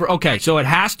 Exactly. Okay, so it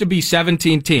has to be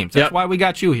 17 teams. That's why we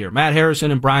got you here, Matt Harrison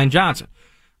and Brian Johnson.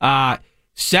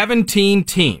 17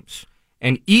 teams.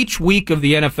 And each week of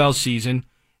the NFL season,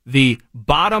 the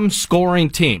bottom scoring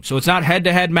team, so it's not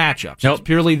head-to-head matchups. Nope. It's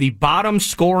purely the bottom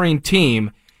scoring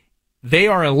team. They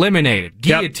are eliminated,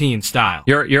 guillotine style.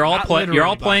 You're all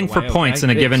playing for points in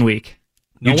a given week.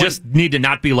 You just need to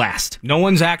not be last. No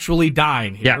one's actually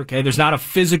dying here. Okay, there's not a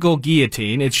physical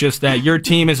guillotine. It's just that your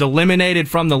team is eliminated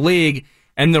from the league,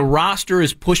 and the roster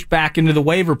is pushed back into the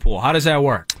waiver pool. How does that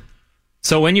work?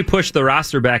 So when you push the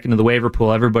roster back into the waiver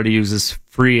pool, everybody uses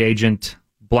free agent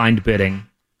blind bidding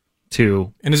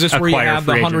to And is this where you have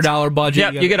the $100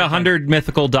 budget? Yep, you get $100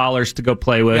 mythical dollars to go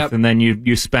play with, and then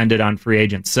you spend it on free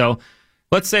agents. So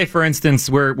let's say, for instance,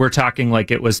 we're talking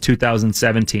like it was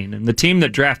 2017, and the team that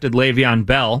drafted Le'Veon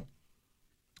Bell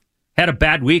had a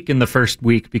bad week in the first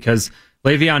week because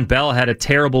Le'Veon Bell had a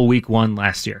terrible week 1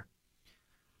 last year.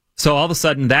 So all of a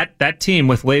sudden, that team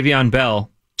with Le'Veon Bell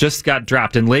just got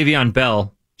dropped, and Le'Veon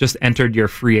Bell just entered your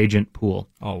free agent pool.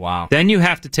 Oh, wow. Then you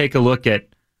have to take a look at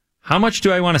how much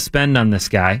do I want to spend on this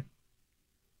guy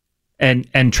and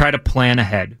try to plan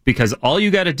ahead, because all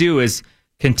you got to do is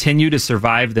continue to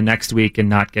survive the next week and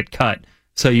not get cut,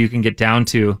 so you can get down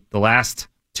to the last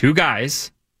 2 guys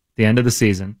at the end of the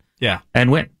season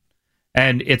and win.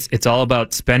 And it's all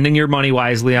about spending your money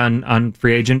wisely on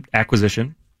free agent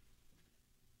acquisition.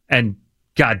 And,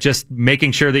 God, just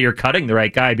making sure that you're cutting the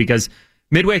right guy, because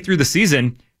midway through the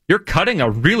season, you're cutting a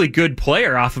really good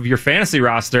player off of your fantasy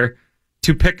roster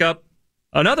to pick up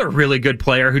another really good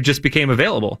player who just became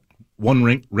available.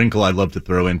 One wrinkle I'd love to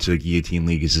throw into Guillotine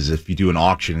League is if you do an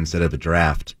auction instead of a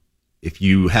draft, if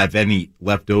you have any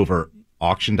leftover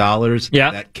auction dollars,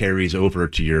 that carries over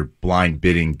to your blind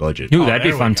bidding budget. Ooh, that'd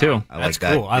be fun too. That's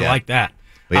cool. I like that.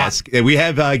 But yes, we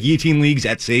have Guillotine Leagues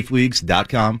at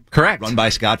safeleagues.com. Correct. Run by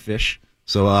Scott Fish.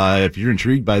 So if you're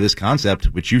intrigued by this concept,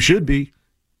 which you should be,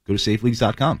 go to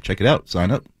safeleagues.com. Check it out. Sign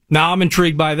up. Now I'm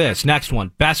intrigued by this. Next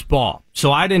one, best ball.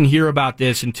 So I didn't hear about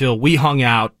this until we hung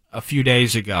out a few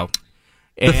days ago.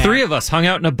 The three of us hung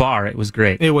out in a bar. It was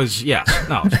great. It was, yes.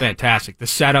 No, it's fantastic. The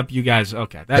setup, you guys,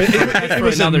 okay. That's for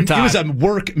another time. It was a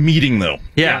work meeting, though.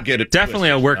 Yeah, definitely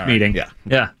a work meeting.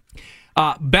 Yeah.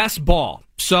 Best ball.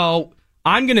 So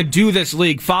I'm going to do this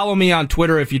league. Follow me on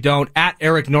Twitter if you don't, at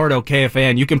Eric Nordo,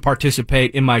 KFAN. You can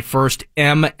participate in my first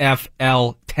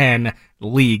MFL 10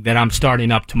 league that I'm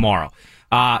starting up tomorrow.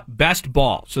 Best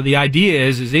ball. So the idea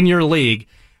is in your league,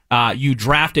 you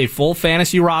draft a full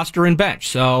fantasy roster and bench.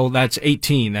 So that's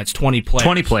 18. That's 20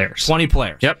 players. 20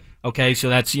 players. Yep. Okay, so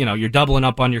that's, you're doubling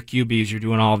up on your QBs. You're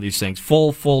doing all of these things.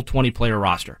 Full 20-player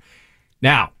roster.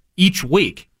 Now, each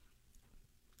week,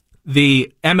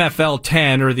 the MFL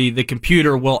 10 or the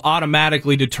computer will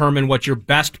automatically determine what your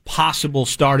best possible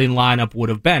starting lineup would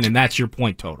have been, and that's your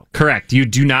point total. Correct. You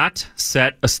do not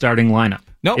set a starting lineup.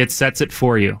 Nope. It sets it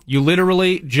for you. You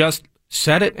literally just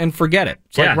set it and forget it.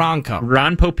 It's like Ronco.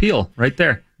 Ron Popeil, right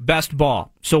there. Best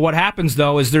ball. So what happens,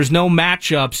 though, is there's no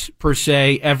matchups, per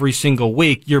se, every single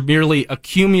week. You're merely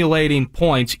accumulating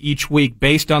points each week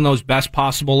based on those best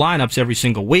possible lineups every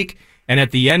single week. And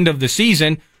at the end of the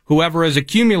season, whoever has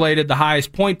accumulated the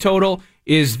highest point total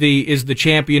is the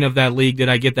champion of that league. Did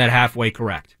I get that halfway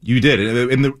correct? You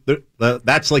did. And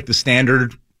that's like the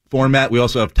standard format. We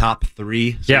also have top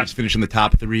three. So you just finish in the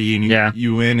top three and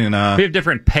you win. And we have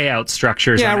different payout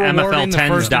structures on MFL10s.com. The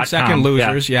first and second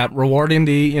losers. Rewarding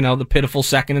the pitiful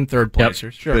second and third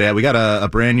placers. Sure. But we got a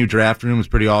brand new draft room. It's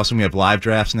pretty awesome. We have live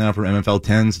drafts now for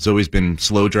MFL10s. It's always been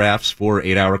slow drafts for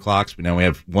 8-hour clocks, but now we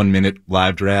have 1 minute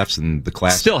live drafts, and the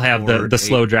class still have the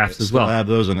slow drafts as well. Still have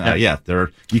those, and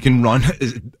you can run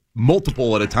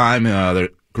multiple at a time. They're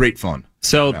great fun.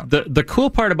 So the cool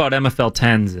part about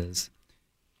MFL10s is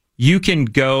you can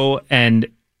go and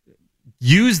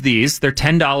use these. They're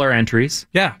 $10 entries.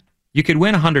 Yeah. You could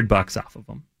win $100 off of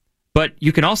them. But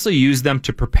you can also use them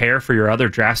to prepare for your other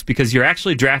drafts, because you're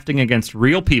actually drafting against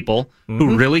real people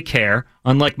who really care,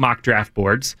 unlike mock draft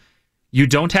boards. You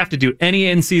don't have to do any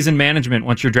in-season management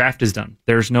once your draft is done.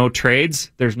 There's no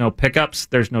trades. There's no pickups.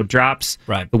 There's no drops.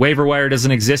 Right. The waiver wire doesn't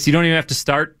exist. You don't even have to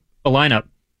start a lineup.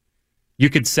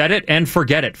 You could set it and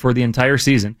forget it for the entire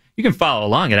season. You can follow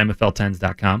along at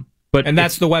MFL10s.com. And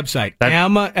that's the website.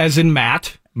 M as in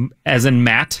Matt. As in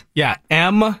Matt? Yeah.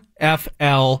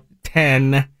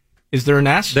 MFL10. Is there an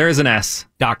S? There is an S.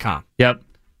 .com. Yep.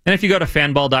 And if you go to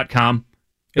fanball.com,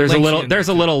 there's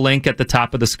a little link at the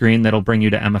top of the screen that'll bring you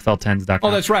to MFL10s.com.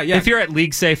 Oh, that's right. Yeah. If you're at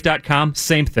leaguesafe.com,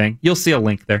 same thing. You'll see a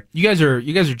link there. You guys are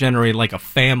generating like a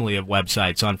family of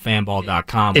websites on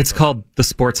fanball.com. It's called the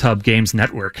Sports Hub Games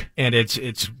Network. And it's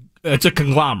a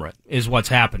conglomerate is what's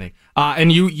happening.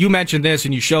 And you mentioned this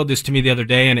and you showed this to me the other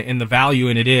day, and the value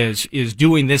in it is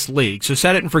doing this league. So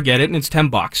set it and forget it, and it's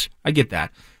 $10. I get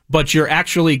that. But you're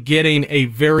actually getting a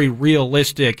very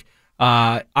realistic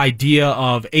idea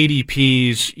of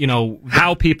ADPs,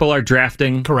 how people are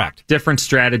drafting. Correct. Different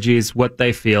strategies, what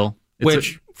they feel.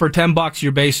 Which for $10,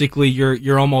 you're basically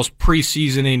you're almost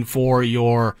pre-seasoning for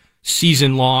your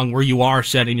season long, where you are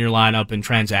setting your lineup and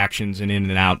transactions and in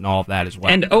and out and all of that as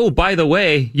well. And by the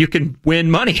way, you can win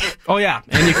money. Oh yeah,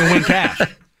 and you can win cash.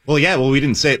 Well, we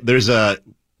didn't say it. There's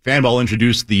Fanball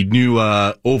introduced the new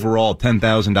overall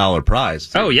 $10,000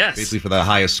 prize. Oh yes, basically for the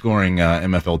highest scoring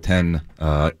MFL 10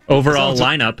 overall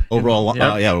lineup.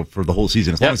 Overall, for the whole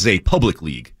season, as long as it's a public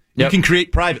league. You can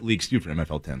create private leagues too for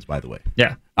MFL 10s, by the way.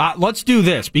 Yeah. Let's do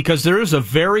this, because there is a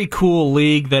very cool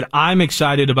league that I'm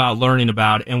excited about learning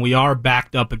about, and we are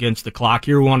backed up against the clock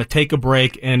here. We want to take a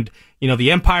break, and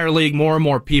the Empire League, more and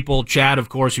more people, Chad, of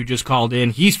course, who just called in,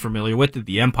 he's familiar with it,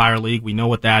 the Empire League. We know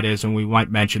what that is, and we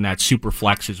might mention that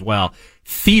Superflex as well.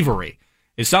 Thievery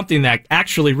is something that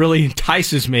actually really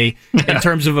entices me in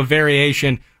terms of a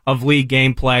variation. of league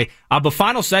gameplay. But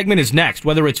final segment is next,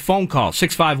 whether it's phone call,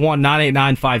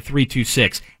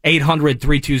 651-989-5326,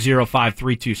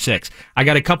 800-320-5326. I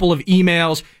got a couple of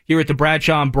emails here at the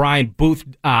Bradshaw and Bryant booth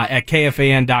at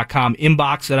KFAN.com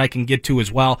inbox that I can get to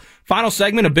as well. Final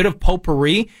segment, a bit of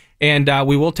potpourri, and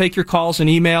we will take your calls and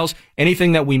emails.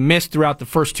 Anything that we missed throughout the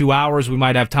first 2 hours, we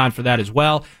might have time for that as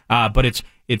well. But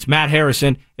it's Matt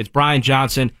Harrison, it's Brian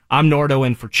Johnson, I'm Nordo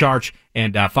in for Charch,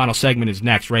 and final segment is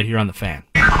next right here on The Fan.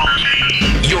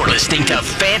 You're listening to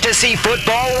Fantasy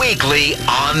Football Weekly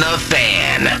on The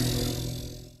Fan.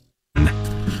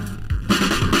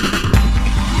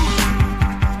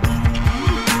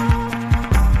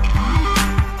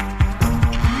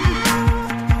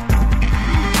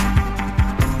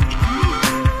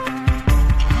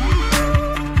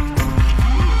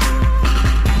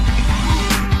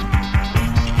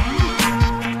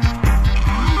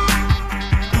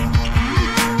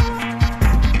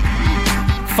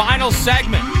 Final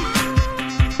segment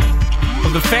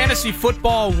of the Fantasy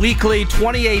Football Weekly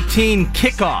 2018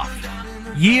 kickoff,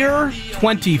 year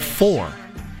 24.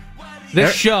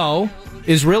 This show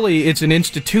is really, it's an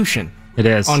institution. It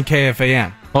is. On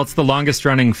KFAN. Well, it's the longest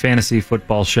running fantasy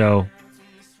football show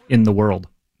in the world.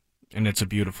 And it's a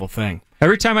beautiful thing.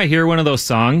 Every time I hear one of those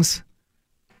songs,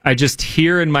 I just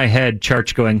hear in my head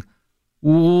Charch going,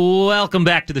 "Welcome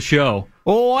back to the show."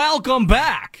 Welcome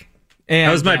back. And,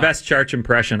 that was my best Charch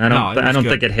impression. I don't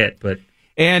think it hit, but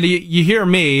and you hear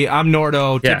me. I'm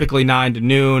Nordo, typically 9 to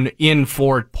noon in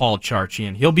for Paul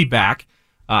Charchian. He'll be back.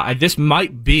 This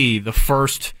might be the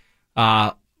first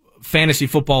Fantasy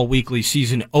Football Weekly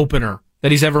season opener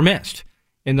that he's ever missed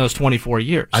in those 24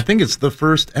 years. I think it's the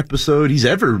first episode he's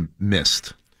ever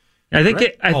missed. I think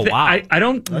right? I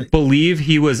don't believe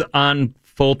he was on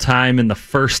full time in the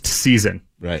first season.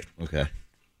 Right. Okay.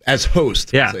 As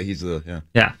host. Yeah. So he's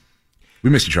Yeah. We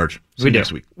miss you, Charch. See you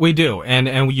next week. We do,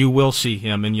 and you will see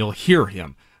him, and you'll hear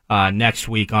him next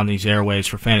week on these airwaves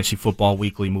for Fantasy Football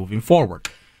Weekly moving forward.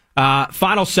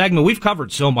 Final segment. We've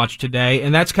covered so much today,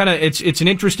 and that's kind of it's an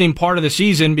interesting part of the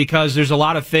season because there's a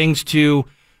lot of things to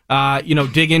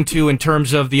dig into in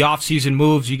terms of the offseason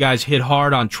moves. You guys hit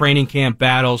hard on training camp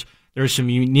battles. There's some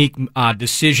unique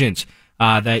decisions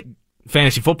that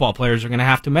fantasy football players are going to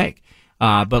have to make.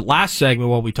 But last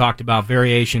segment, when we talked about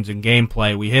variations in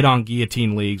gameplay, we hit on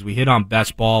guillotine leagues. We hit on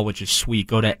best ball, which is sweet.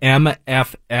 Go to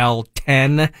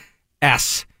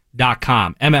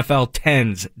MFL10s.com,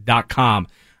 MFL10s.com,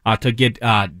 to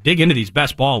dig into these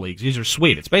best ball leagues. These are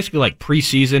sweet. It's basically like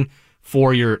preseason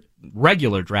for your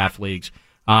regular draft leagues.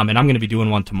 And I'm going to be doing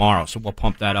one tomorrow, so we'll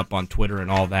pump that up on Twitter and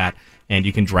all that. And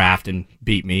you can draft and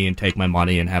beat me and take my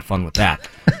money and have fun with that.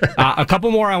 A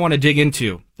couple more I want to dig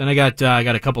into. Then I got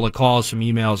a couple of calls, some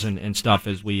emails, and stuff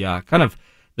as we kind of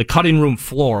the cutting room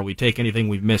floor. We take anything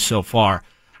we've missed so far.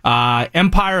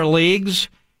 Empire Leagues.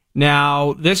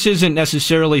 Now, this isn't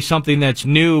necessarily something that's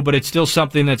new, but it's still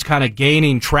something that's kind of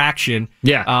gaining traction.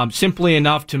 Yeah. Simply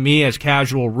enough to me as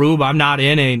casual Rube, I'm not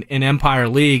in an Empire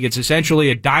League. It's essentially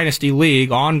a dynasty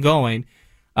league ongoing.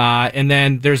 And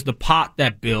then there's the pot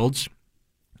that builds.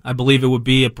 I believe it would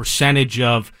be a percentage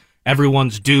of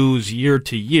everyone's dues year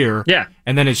to year. Yeah.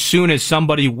 And then as soon as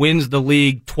somebody wins the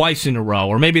league twice in a row,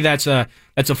 or maybe that's a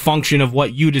function of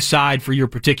what you decide for your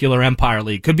particular Empire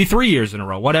League. Could be 3 years in a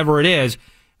row, whatever it is.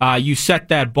 You set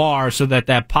that bar so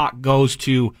that pot goes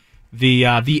to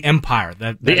the empire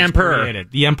that the emperor created.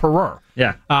 The emperor.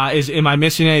 Yeah. Am I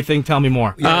missing anything? Tell me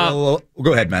more. Well,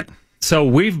 go ahead, Matt. So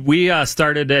we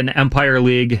started an Empire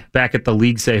League back at the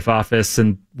League Safe office,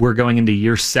 and we're going into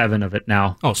year 7 of it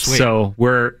now. Oh, sweet! So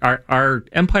our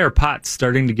Empire pot's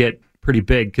starting to get pretty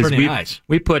big because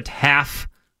we put half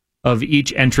of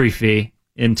each entry fee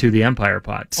into the Empire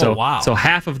pot. So So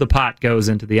half of the pot goes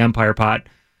into the Empire pot.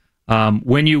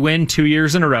 When you win 2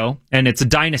 years in a row, and it's a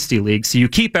dynasty league, so you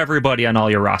keep everybody on all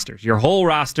your rosters. Your whole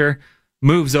roster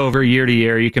moves over year to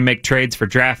year. You can make trades for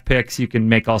draft picks. You can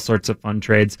make all sorts of fun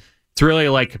trades. It's really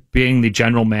like being the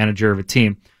general manager of a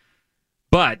team.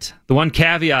 But the one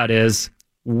caveat is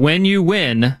when you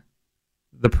win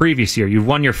the previous year, you've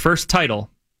won your first title,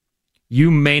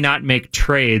 you may not make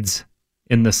trades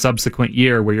in the subsequent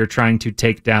year where you're trying to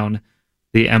take down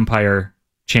the Empire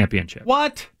Championship.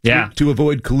 What? Yeah. To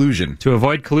avoid collusion. To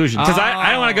avoid collusion. Because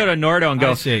I don't want to go to Nordo and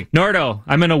go, Nordo,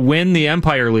 I'm going to win the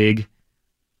Empire League.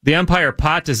 The Empire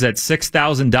pot is at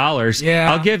 $6,000. Yeah.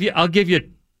 I'll give you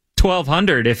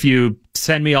 $1,200 if you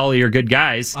send me all of your good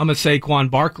guys. I'm a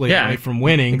Saquon Barkley away from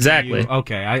winning. Exactly.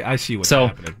 Okay, I see what's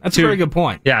happening. That's a very good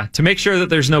point. Yeah, to make sure that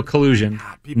there's no collusion,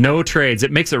 no trades.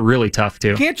 It makes it really tough too.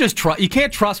 You can't just you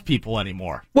can't trust people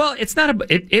anymore. Well, it's not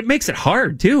it makes it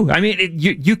hard too. I mean,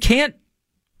 you can't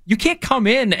you can't come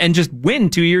in and just win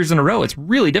 2 years in a row. It's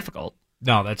really difficult.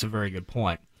 No, that's a very good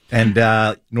point. And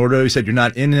Nordo, you said you're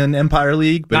not in an Empire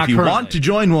League, but Not if you currently. want to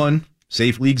join one,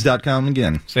 safeleagues.com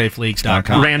again.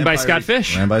 Safeleagues.com. Ran by Empire Scott League.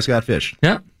 Fish. Ran by Scott Fish.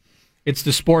 Yeah. It's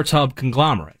the Sports Hub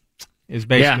conglomerate, is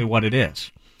basically what it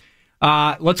is.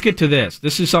 Let's get to this.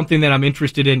 This is something that I'm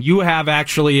interested in. You have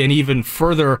actually an even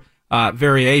further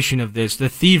variation of this, the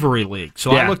Thievery League.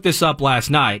 So I looked this up last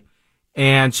night.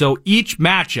 And so each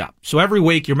matchup, so every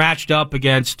week you're matched up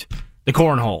against the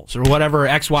Cornholes or whatever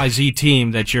XYZ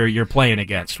team that you're playing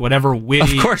against, whatever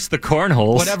witty, Of course, the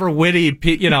Cornholes. whatever witty,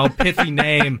 pithy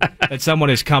name that someone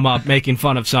has come up making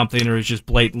fun of something or is just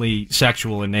blatantly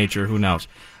sexual in nature. Who knows?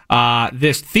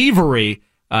 This Thievery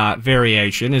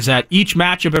variation is that each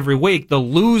matchup every week, the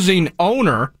losing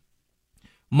owner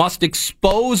must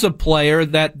expose a player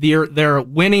that their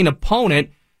winning opponent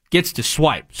gets to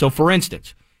swipe. So, for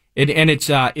instance.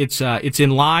 It's in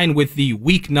line with the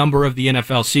week number of the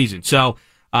NFL season. So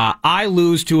I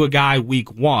lose to a guy week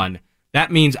 1.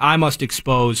 That means I must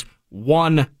expose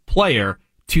one player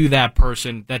to that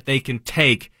person that they can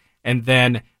take, and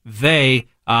then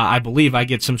I believe I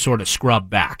get some sort of scrub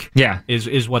back. Yeah,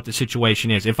 is what the situation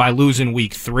is. If I lose in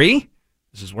week 3,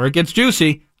 this is where it gets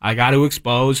juicy. I got to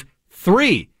expose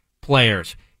 3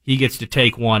 players. He gets to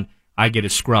take one. I get a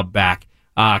scrub back.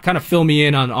 Kind of fill me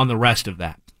in on the rest of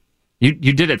that.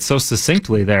 You did it so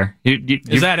succinctly there.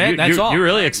 Is that it? That's all. You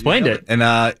really explained it. And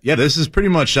this is pretty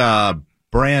much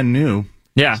brand new.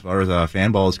 Yeah. As far as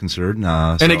fanball is concerned.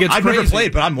 And it gets I've crazy. never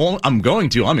played, but I'm going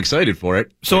to. I'm excited for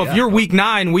it. So if you're week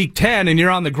 9, week 10, and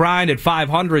you're on the grind at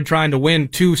 500 trying to win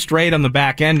 2 straight on the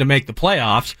back end to make the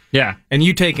playoffs, and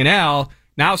you take an L,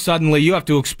 now suddenly you have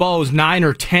to expose 9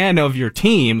 or 10 of your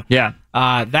team. Yeah.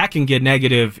 That can get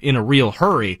negative in a real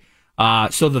hurry.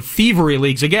 So the Thievery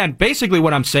Leagues, again, basically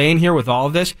what I'm saying here with all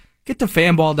of this, get to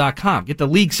fanball.com, get to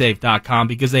leaguesafe.com,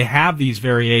 because they have these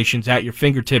variations at your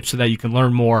fingertips so that you can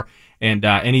learn more and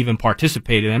even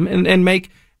participate in them and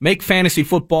make fantasy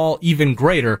football even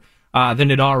greater than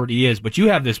it already is. But you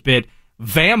have this bit,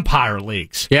 Vampire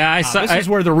Leagues. Yeah, I saw. This is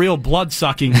where the real blood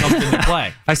sucking comes into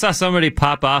play. I saw somebody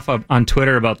pop off on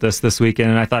Twitter about this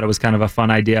weekend, and I thought it was kind of a fun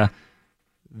idea.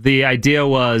 The idea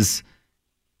was,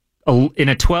 in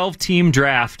a 12-team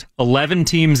draft, 11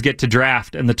 teams get to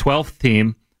draft, and the 12th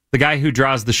team, the guy who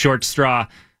draws the short straw,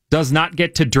 does not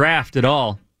get to draft at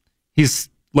all. He's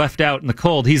left out in the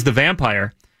cold. He's the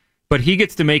vampire. But he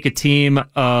gets to make a team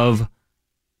of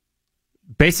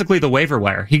basically the waiver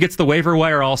wire. He gets the waiver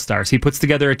wire all-stars. He puts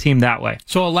together a team that way.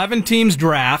 So 11 teams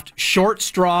draft. Short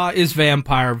straw is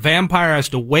vampire. Vampire has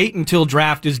to wait until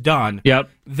draft is done. Yep.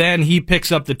 Then he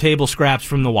picks up the table scraps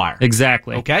from the wire.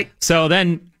 Exactly. Okay. So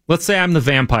then, let's say I'm the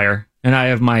vampire, and I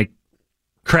have my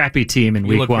crappy team in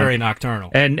You week look 1. very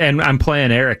nocturnal. And I'm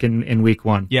playing Eric in week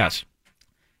 1. Yes.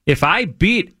 If I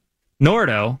beat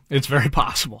Nordo, it's very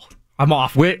possible. I'm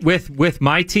off. With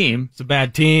my team. It's a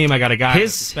bad team. I got a guy.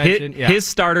 His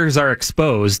starters are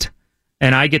exposed,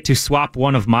 and I get to swap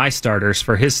one of my starters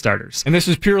for his starters. And this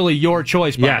is purely your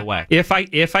choice, by the way. If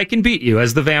I can beat you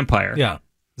as the vampire,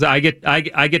 I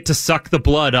get to suck the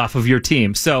blood off of your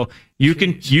team. So you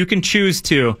can choose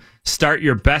to start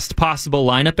your best possible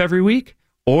lineup every week,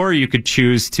 or you could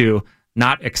choose to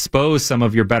not expose some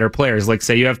of your better players. Like,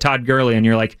 say you have Todd Gurley, and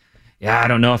you're like, I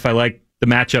don't know if I like the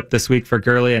matchup this week for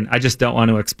Gurley, and I just don't want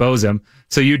to expose him.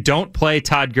 So you don't play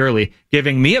Todd Gurley,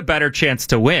 giving me a better chance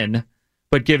to win,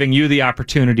 but giving you the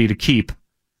opportunity to keep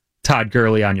Todd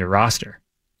Gurley on your roster.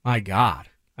 My God.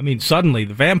 I mean, suddenly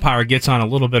the vampire gets on a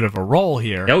little bit of a roll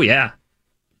here. Oh, yeah.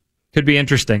 Could be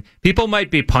interesting. People might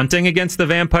be punting against the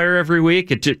vampire every week.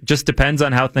 It just depends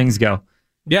on how things go.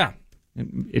 Yeah.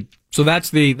 So that's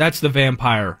the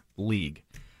Vampire League.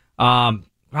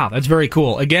 Wow, that's very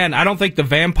cool. Again, I don't think the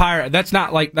vampire, that's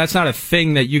not a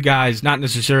thing that you guys not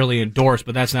necessarily endorse,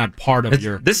 but that's not part of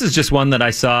your... This is just one that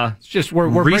I saw it's just we're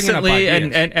recently, bringing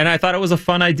up ideas. and I thought it was a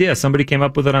fun idea. Somebody came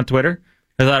up with it on Twitter.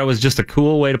 I thought it was just a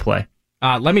cool way to play.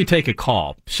 Let me take a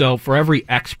call. So for every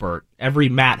expert, every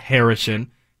Matt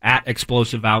Harrison at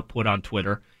Explosive Output on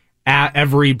Twitter, at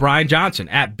every Brian Johnson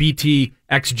at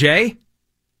BTXJ.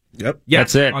 Yep. Yes,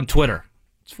 that's it. On Twitter.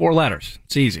 It's 4 letters.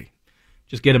 It's easy.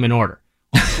 Just get them in order.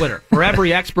 On Twitter. For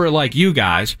every expert like you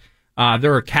guys,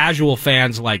 there are casual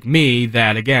fans like me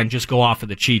that, again, just go off of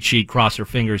the cheat sheet, cross their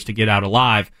fingers to get out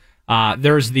alive.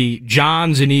 There's the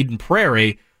Johns in Eden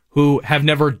Prairie who have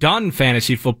never done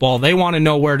fantasy football. They want to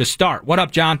know where to start. What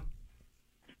up, John?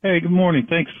 Hey, good morning.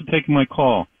 Thanks for taking my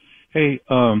call. Hey,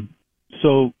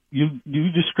 so you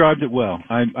described it well.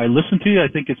 I listened to you. I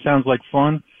think it sounds like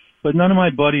fun, but none of my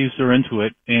buddies are into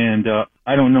it, and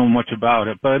I don't know much about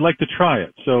it, but I'd like to try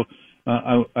it. So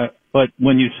But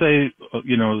when you say,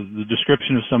 the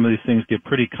description of some of these things get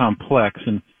pretty complex,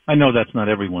 and I know that's not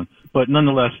everyone, but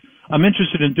nonetheless, I'm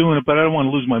interested in doing it, but I don't want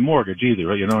to lose my mortgage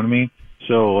either. You know what I mean?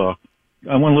 So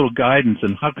I want a little guidance,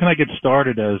 and how can I get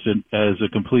started as a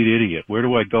complete idiot? Where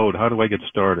do I go? How do I get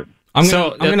started? I'm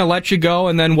going to let you go,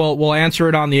 and then we'll answer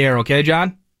it on the air. Okay,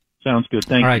 John? Sounds good.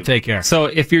 Thank you. All right, take care. So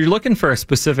if you're looking for a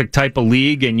specific type of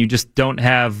league and you just don't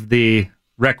have the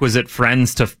requisite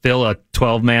friends to fill a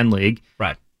 12-man league,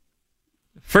 right?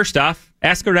 First off,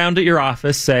 ask around at your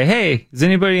office. Say, hey, is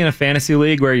anybody in a fantasy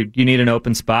league where you need an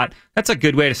open spot? That's a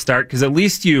good way to start because at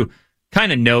least you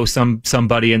kind of know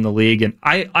somebody in the league. And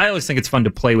I always think it's fun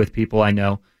to play with people I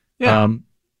know. Yeah.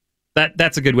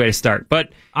 That's a good way to start.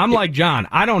 But I'm like John.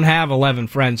 I don't have 11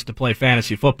 friends to play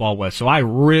fantasy football with, so I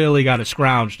really got to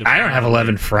scrounge. I don't have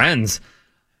 11 friends.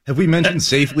 Have we mentioned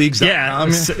SafeLeagues.com? Yeah,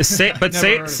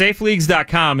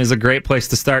 SafeLeagues.com is a great place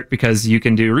to start because you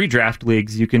can do redraft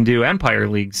leagues, you can do Empire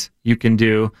leagues, you can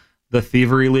do the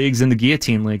Thievery leagues and the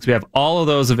Guillotine leagues. We have all of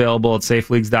those available at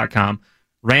SafeLeagues.com.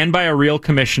 Ran by a real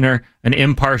commissioner, an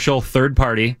impartial third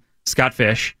party, Scott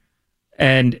Fish,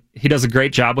 and he does a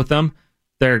great job with them.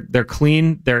 They're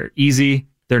clean, they're easy,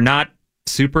 they're not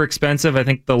super expensive. I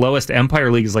think the lowest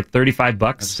Empire League is like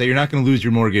 $35. So you're not going to lose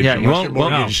your mortgage. Yeah, you won't. Your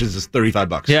mortgage is just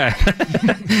 $35. Yeah,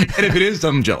 and if it is,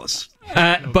 I'm jealous.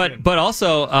 But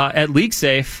also at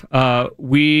LeagueSafe,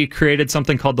 we created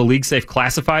something called the LeagueSafe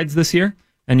Classifieds this year,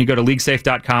 and you go to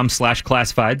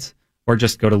LeagueSafe.com/classifieds, or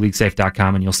just go to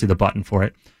LeagueSafe.com and you'll see the button for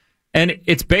it. And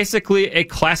it's basically a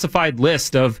classified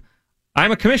list of,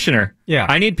 I'm a commissioner. Yeah,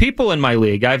 I need people in my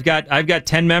league. I've got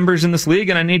 10 members in this league,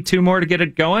 and I need 2 more to get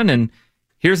it going. And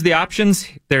here's the options.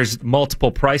 There's multiple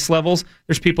price levels.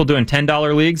 There's people doing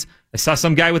 $10 leagues. I saw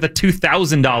some guy with a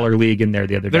 $2,000 league in there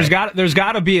the other day. There's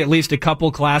got to be at least a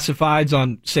couple classifieds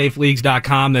on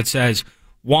SafeLeagues.com that says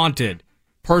wanted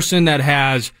person that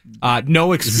has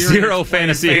no experience, zero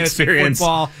fantasy experience,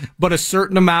 football, but a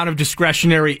certain amount of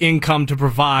discretionary income to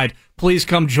provide. Please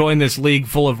come join this league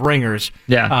full of ringers.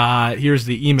 Yeah. Here's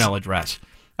the email address.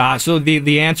 So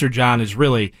the answer, John, is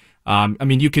really,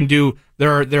 you can do.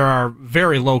 There are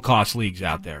very low cost leagues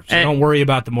out there, so don't worry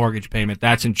about the mortgage payment.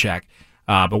 That's in check.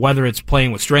 But whether it's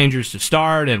playing with strangers to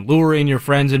start and luring your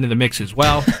friends into the mix as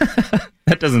well,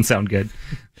 that doesn't sound good.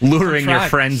 Luring your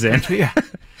friends in. Yeah.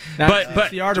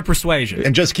 But the art of persuasion.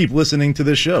 And just keep listening to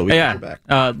this show.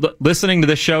 Listening to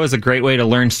this show is a great way to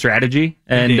learn strategy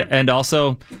and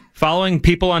also following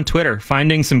people on Twitter,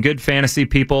 finding some good fantasy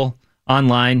people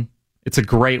online. It's a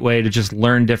great way to just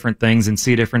learn different things and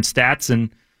see different stats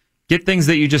and get things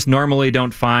that you just normally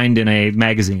don't find in a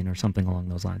magazine or something along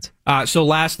those lines. So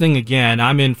last thing, again,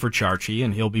 I'm in for Charchi,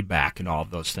 and he'll be back and all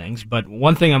of those things. But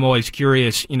one thing I'm always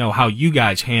curious, how you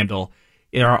guys handle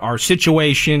are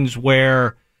situations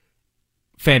where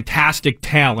fantastic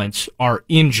talents are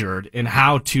injured and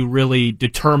how to really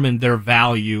determine their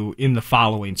value in the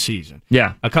following season.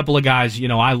 Yeah. A couple of guys,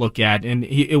 I look at, and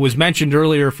it was mentioned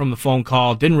earlier from the phone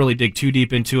call, didn't really dig too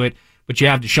deep into it, but you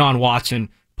have Deshaun Watson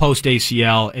post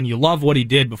ACL, and you love what he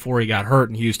did before he got hurt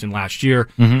in Houston last year.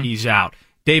 Mm-hmm. He's out.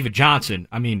 David Johnson,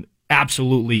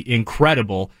 absolutely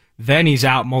incredible. Then he's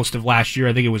out most of last year.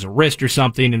 I think it was a wrist or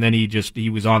something, and then he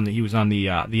was on the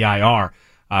IR.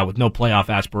 With no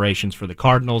playoff aspirations for the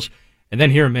Cardinals. And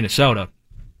then here in Minnesota,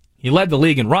 he led the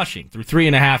league in rushing through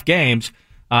 3.5 games.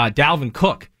 Dalvin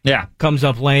Cook comes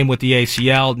up lame with the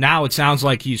ACL. Now it sounds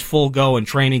like he's full go in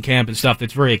training camp and stuff.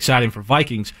 That's very exciting for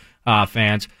Vikings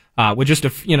fans. With just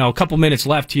a couple minutes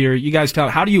left here, you guys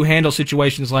how do you handle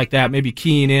situations like that, maybe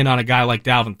keying in on a guy like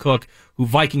Dalvin Cook, who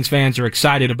Vikings fans are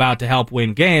excited about to help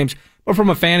win games, but from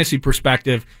a fantasy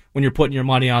perspective, when you're putting your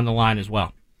money on the line as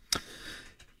well?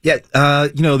 Yeah,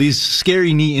 these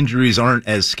scary knee injuries aren't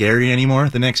as scary anymore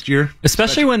the next year.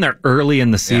 Especially when they're early in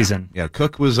the season. Yeah,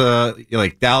 Cook was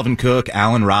like Dalvin Cook,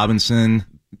 Allen Robinson.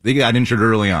 They got injured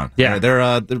early on. Yeah.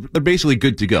 They're basically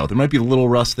good to go. There might be a little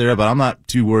rust there, but I'm not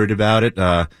too worried about it.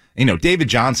 David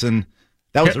Johnson,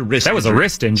 that was a wrist injury. Was a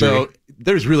wrist injury. So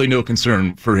there's really no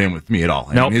concern for him with me at all.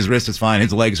 Nope. His wrist is fine.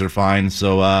 His legs are fine.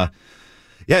 So,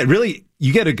 really,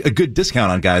 you get a good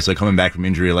discount on guys coming back from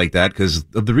injury like that because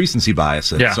of the recency bias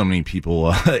that so many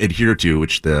people adhere to,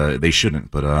 which they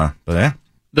shouldn't. But yeah.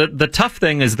 The tough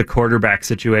thing is the quarterback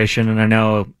situation, and I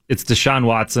know it's Deshaun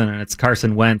Watson and it's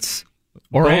Carson Wentz.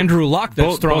 Or Andrew Luck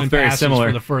that's throwing very passes similar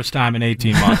for the first time in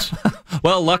 18 months.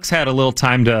 Well, Luck's had a little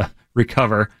time to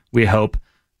recover, we hope.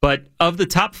 But of the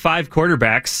top 5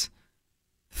 quarterbacks,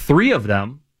 3 of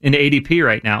them in ADP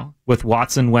right now, with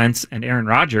Watson, Wentz, and Aaron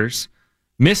Rodgers,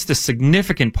 missed a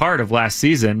significant part of last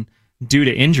season due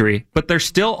to injury, but they're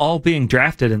still all being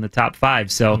drafted in the top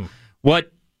 5. So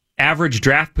what average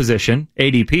draft position,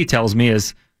 ADP tells me,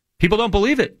 is people don't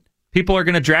believe it. People are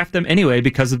going to draft them anyway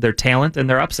because of their talent and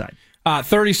their upside.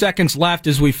 30 seconds left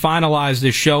as we finalize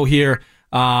this show here.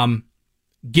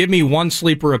 Give me one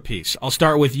sleeper apiece. I'll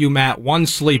start with you, Matt. One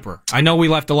sleeper. I know we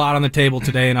left a lot on the table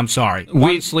today, and I'm sorry.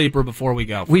 One sleeper before we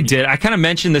go. We did. I kind of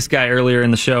mentioned this guy earlier in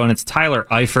the show, and it's Tyler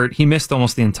Eifert. He missed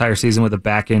almost the entire season with a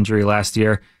back injury last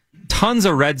year. Tons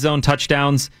of red zone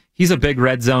touchdowns. He's a big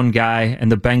red zone guy,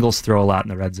 and the Bengals throw a lot in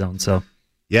the red zone. So,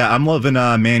 yeah, I'm loving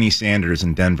Manny Sanders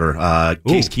in Denver.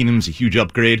 Case Keenum's a huge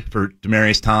upgrade for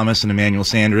Demaryius Thomas and Emmanuel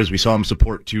Sanders. We saw him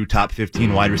support 2 top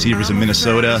 15 wide receivers in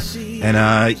Minnesota,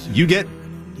 and you get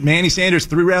Manny Sanders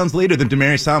 3 rounds later than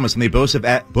Demaryius Thomas, and they both have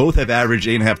averaged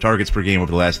 8.5 targets per game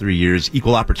over the last 3 years.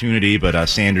 Equal opportunity, but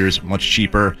Sanders much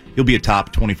cheaper. He'll be a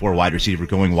top 24 wide receiver,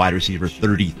 going wide receiver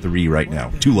 33 right now.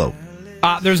 Too low.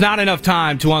 There's not enough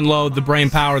time to unload the brain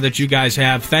power that you guys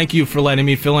have. Thank you for letting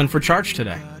me fill in for Charch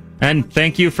today. And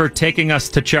thank you for taking us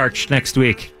to Charch next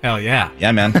week. Hell yeah.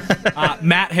 Yeah, man.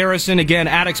 Matt Harrison, again,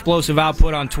 at Explosive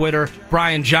Output on Twitter.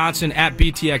 Brian Johnson, at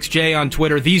BTXJ on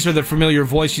Twitter. These are the familiar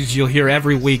voices you'll hear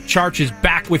every week. Charch is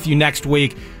back with you next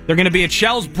week. They're going to be at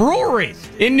Shell's Brewery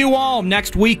in New Ulm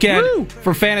next weekend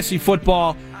for fantasy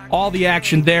football. All the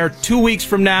action there. 2 weeks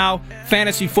from now,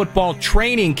 fantasy football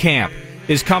training camp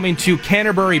is coming to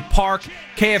Canterbury Park.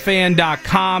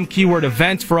 KFAN.com, keyword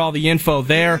events for all the info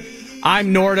there.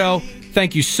 I'm Nordo.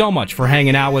 Thank you so much for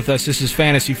hanging out with us. This is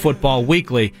Fantasy Football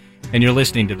Weekly, and you're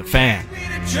listening to The Fan.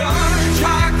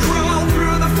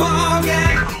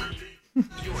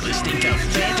 You're listening to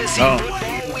Fantasy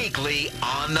Football Weekly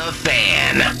on The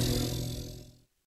Fan.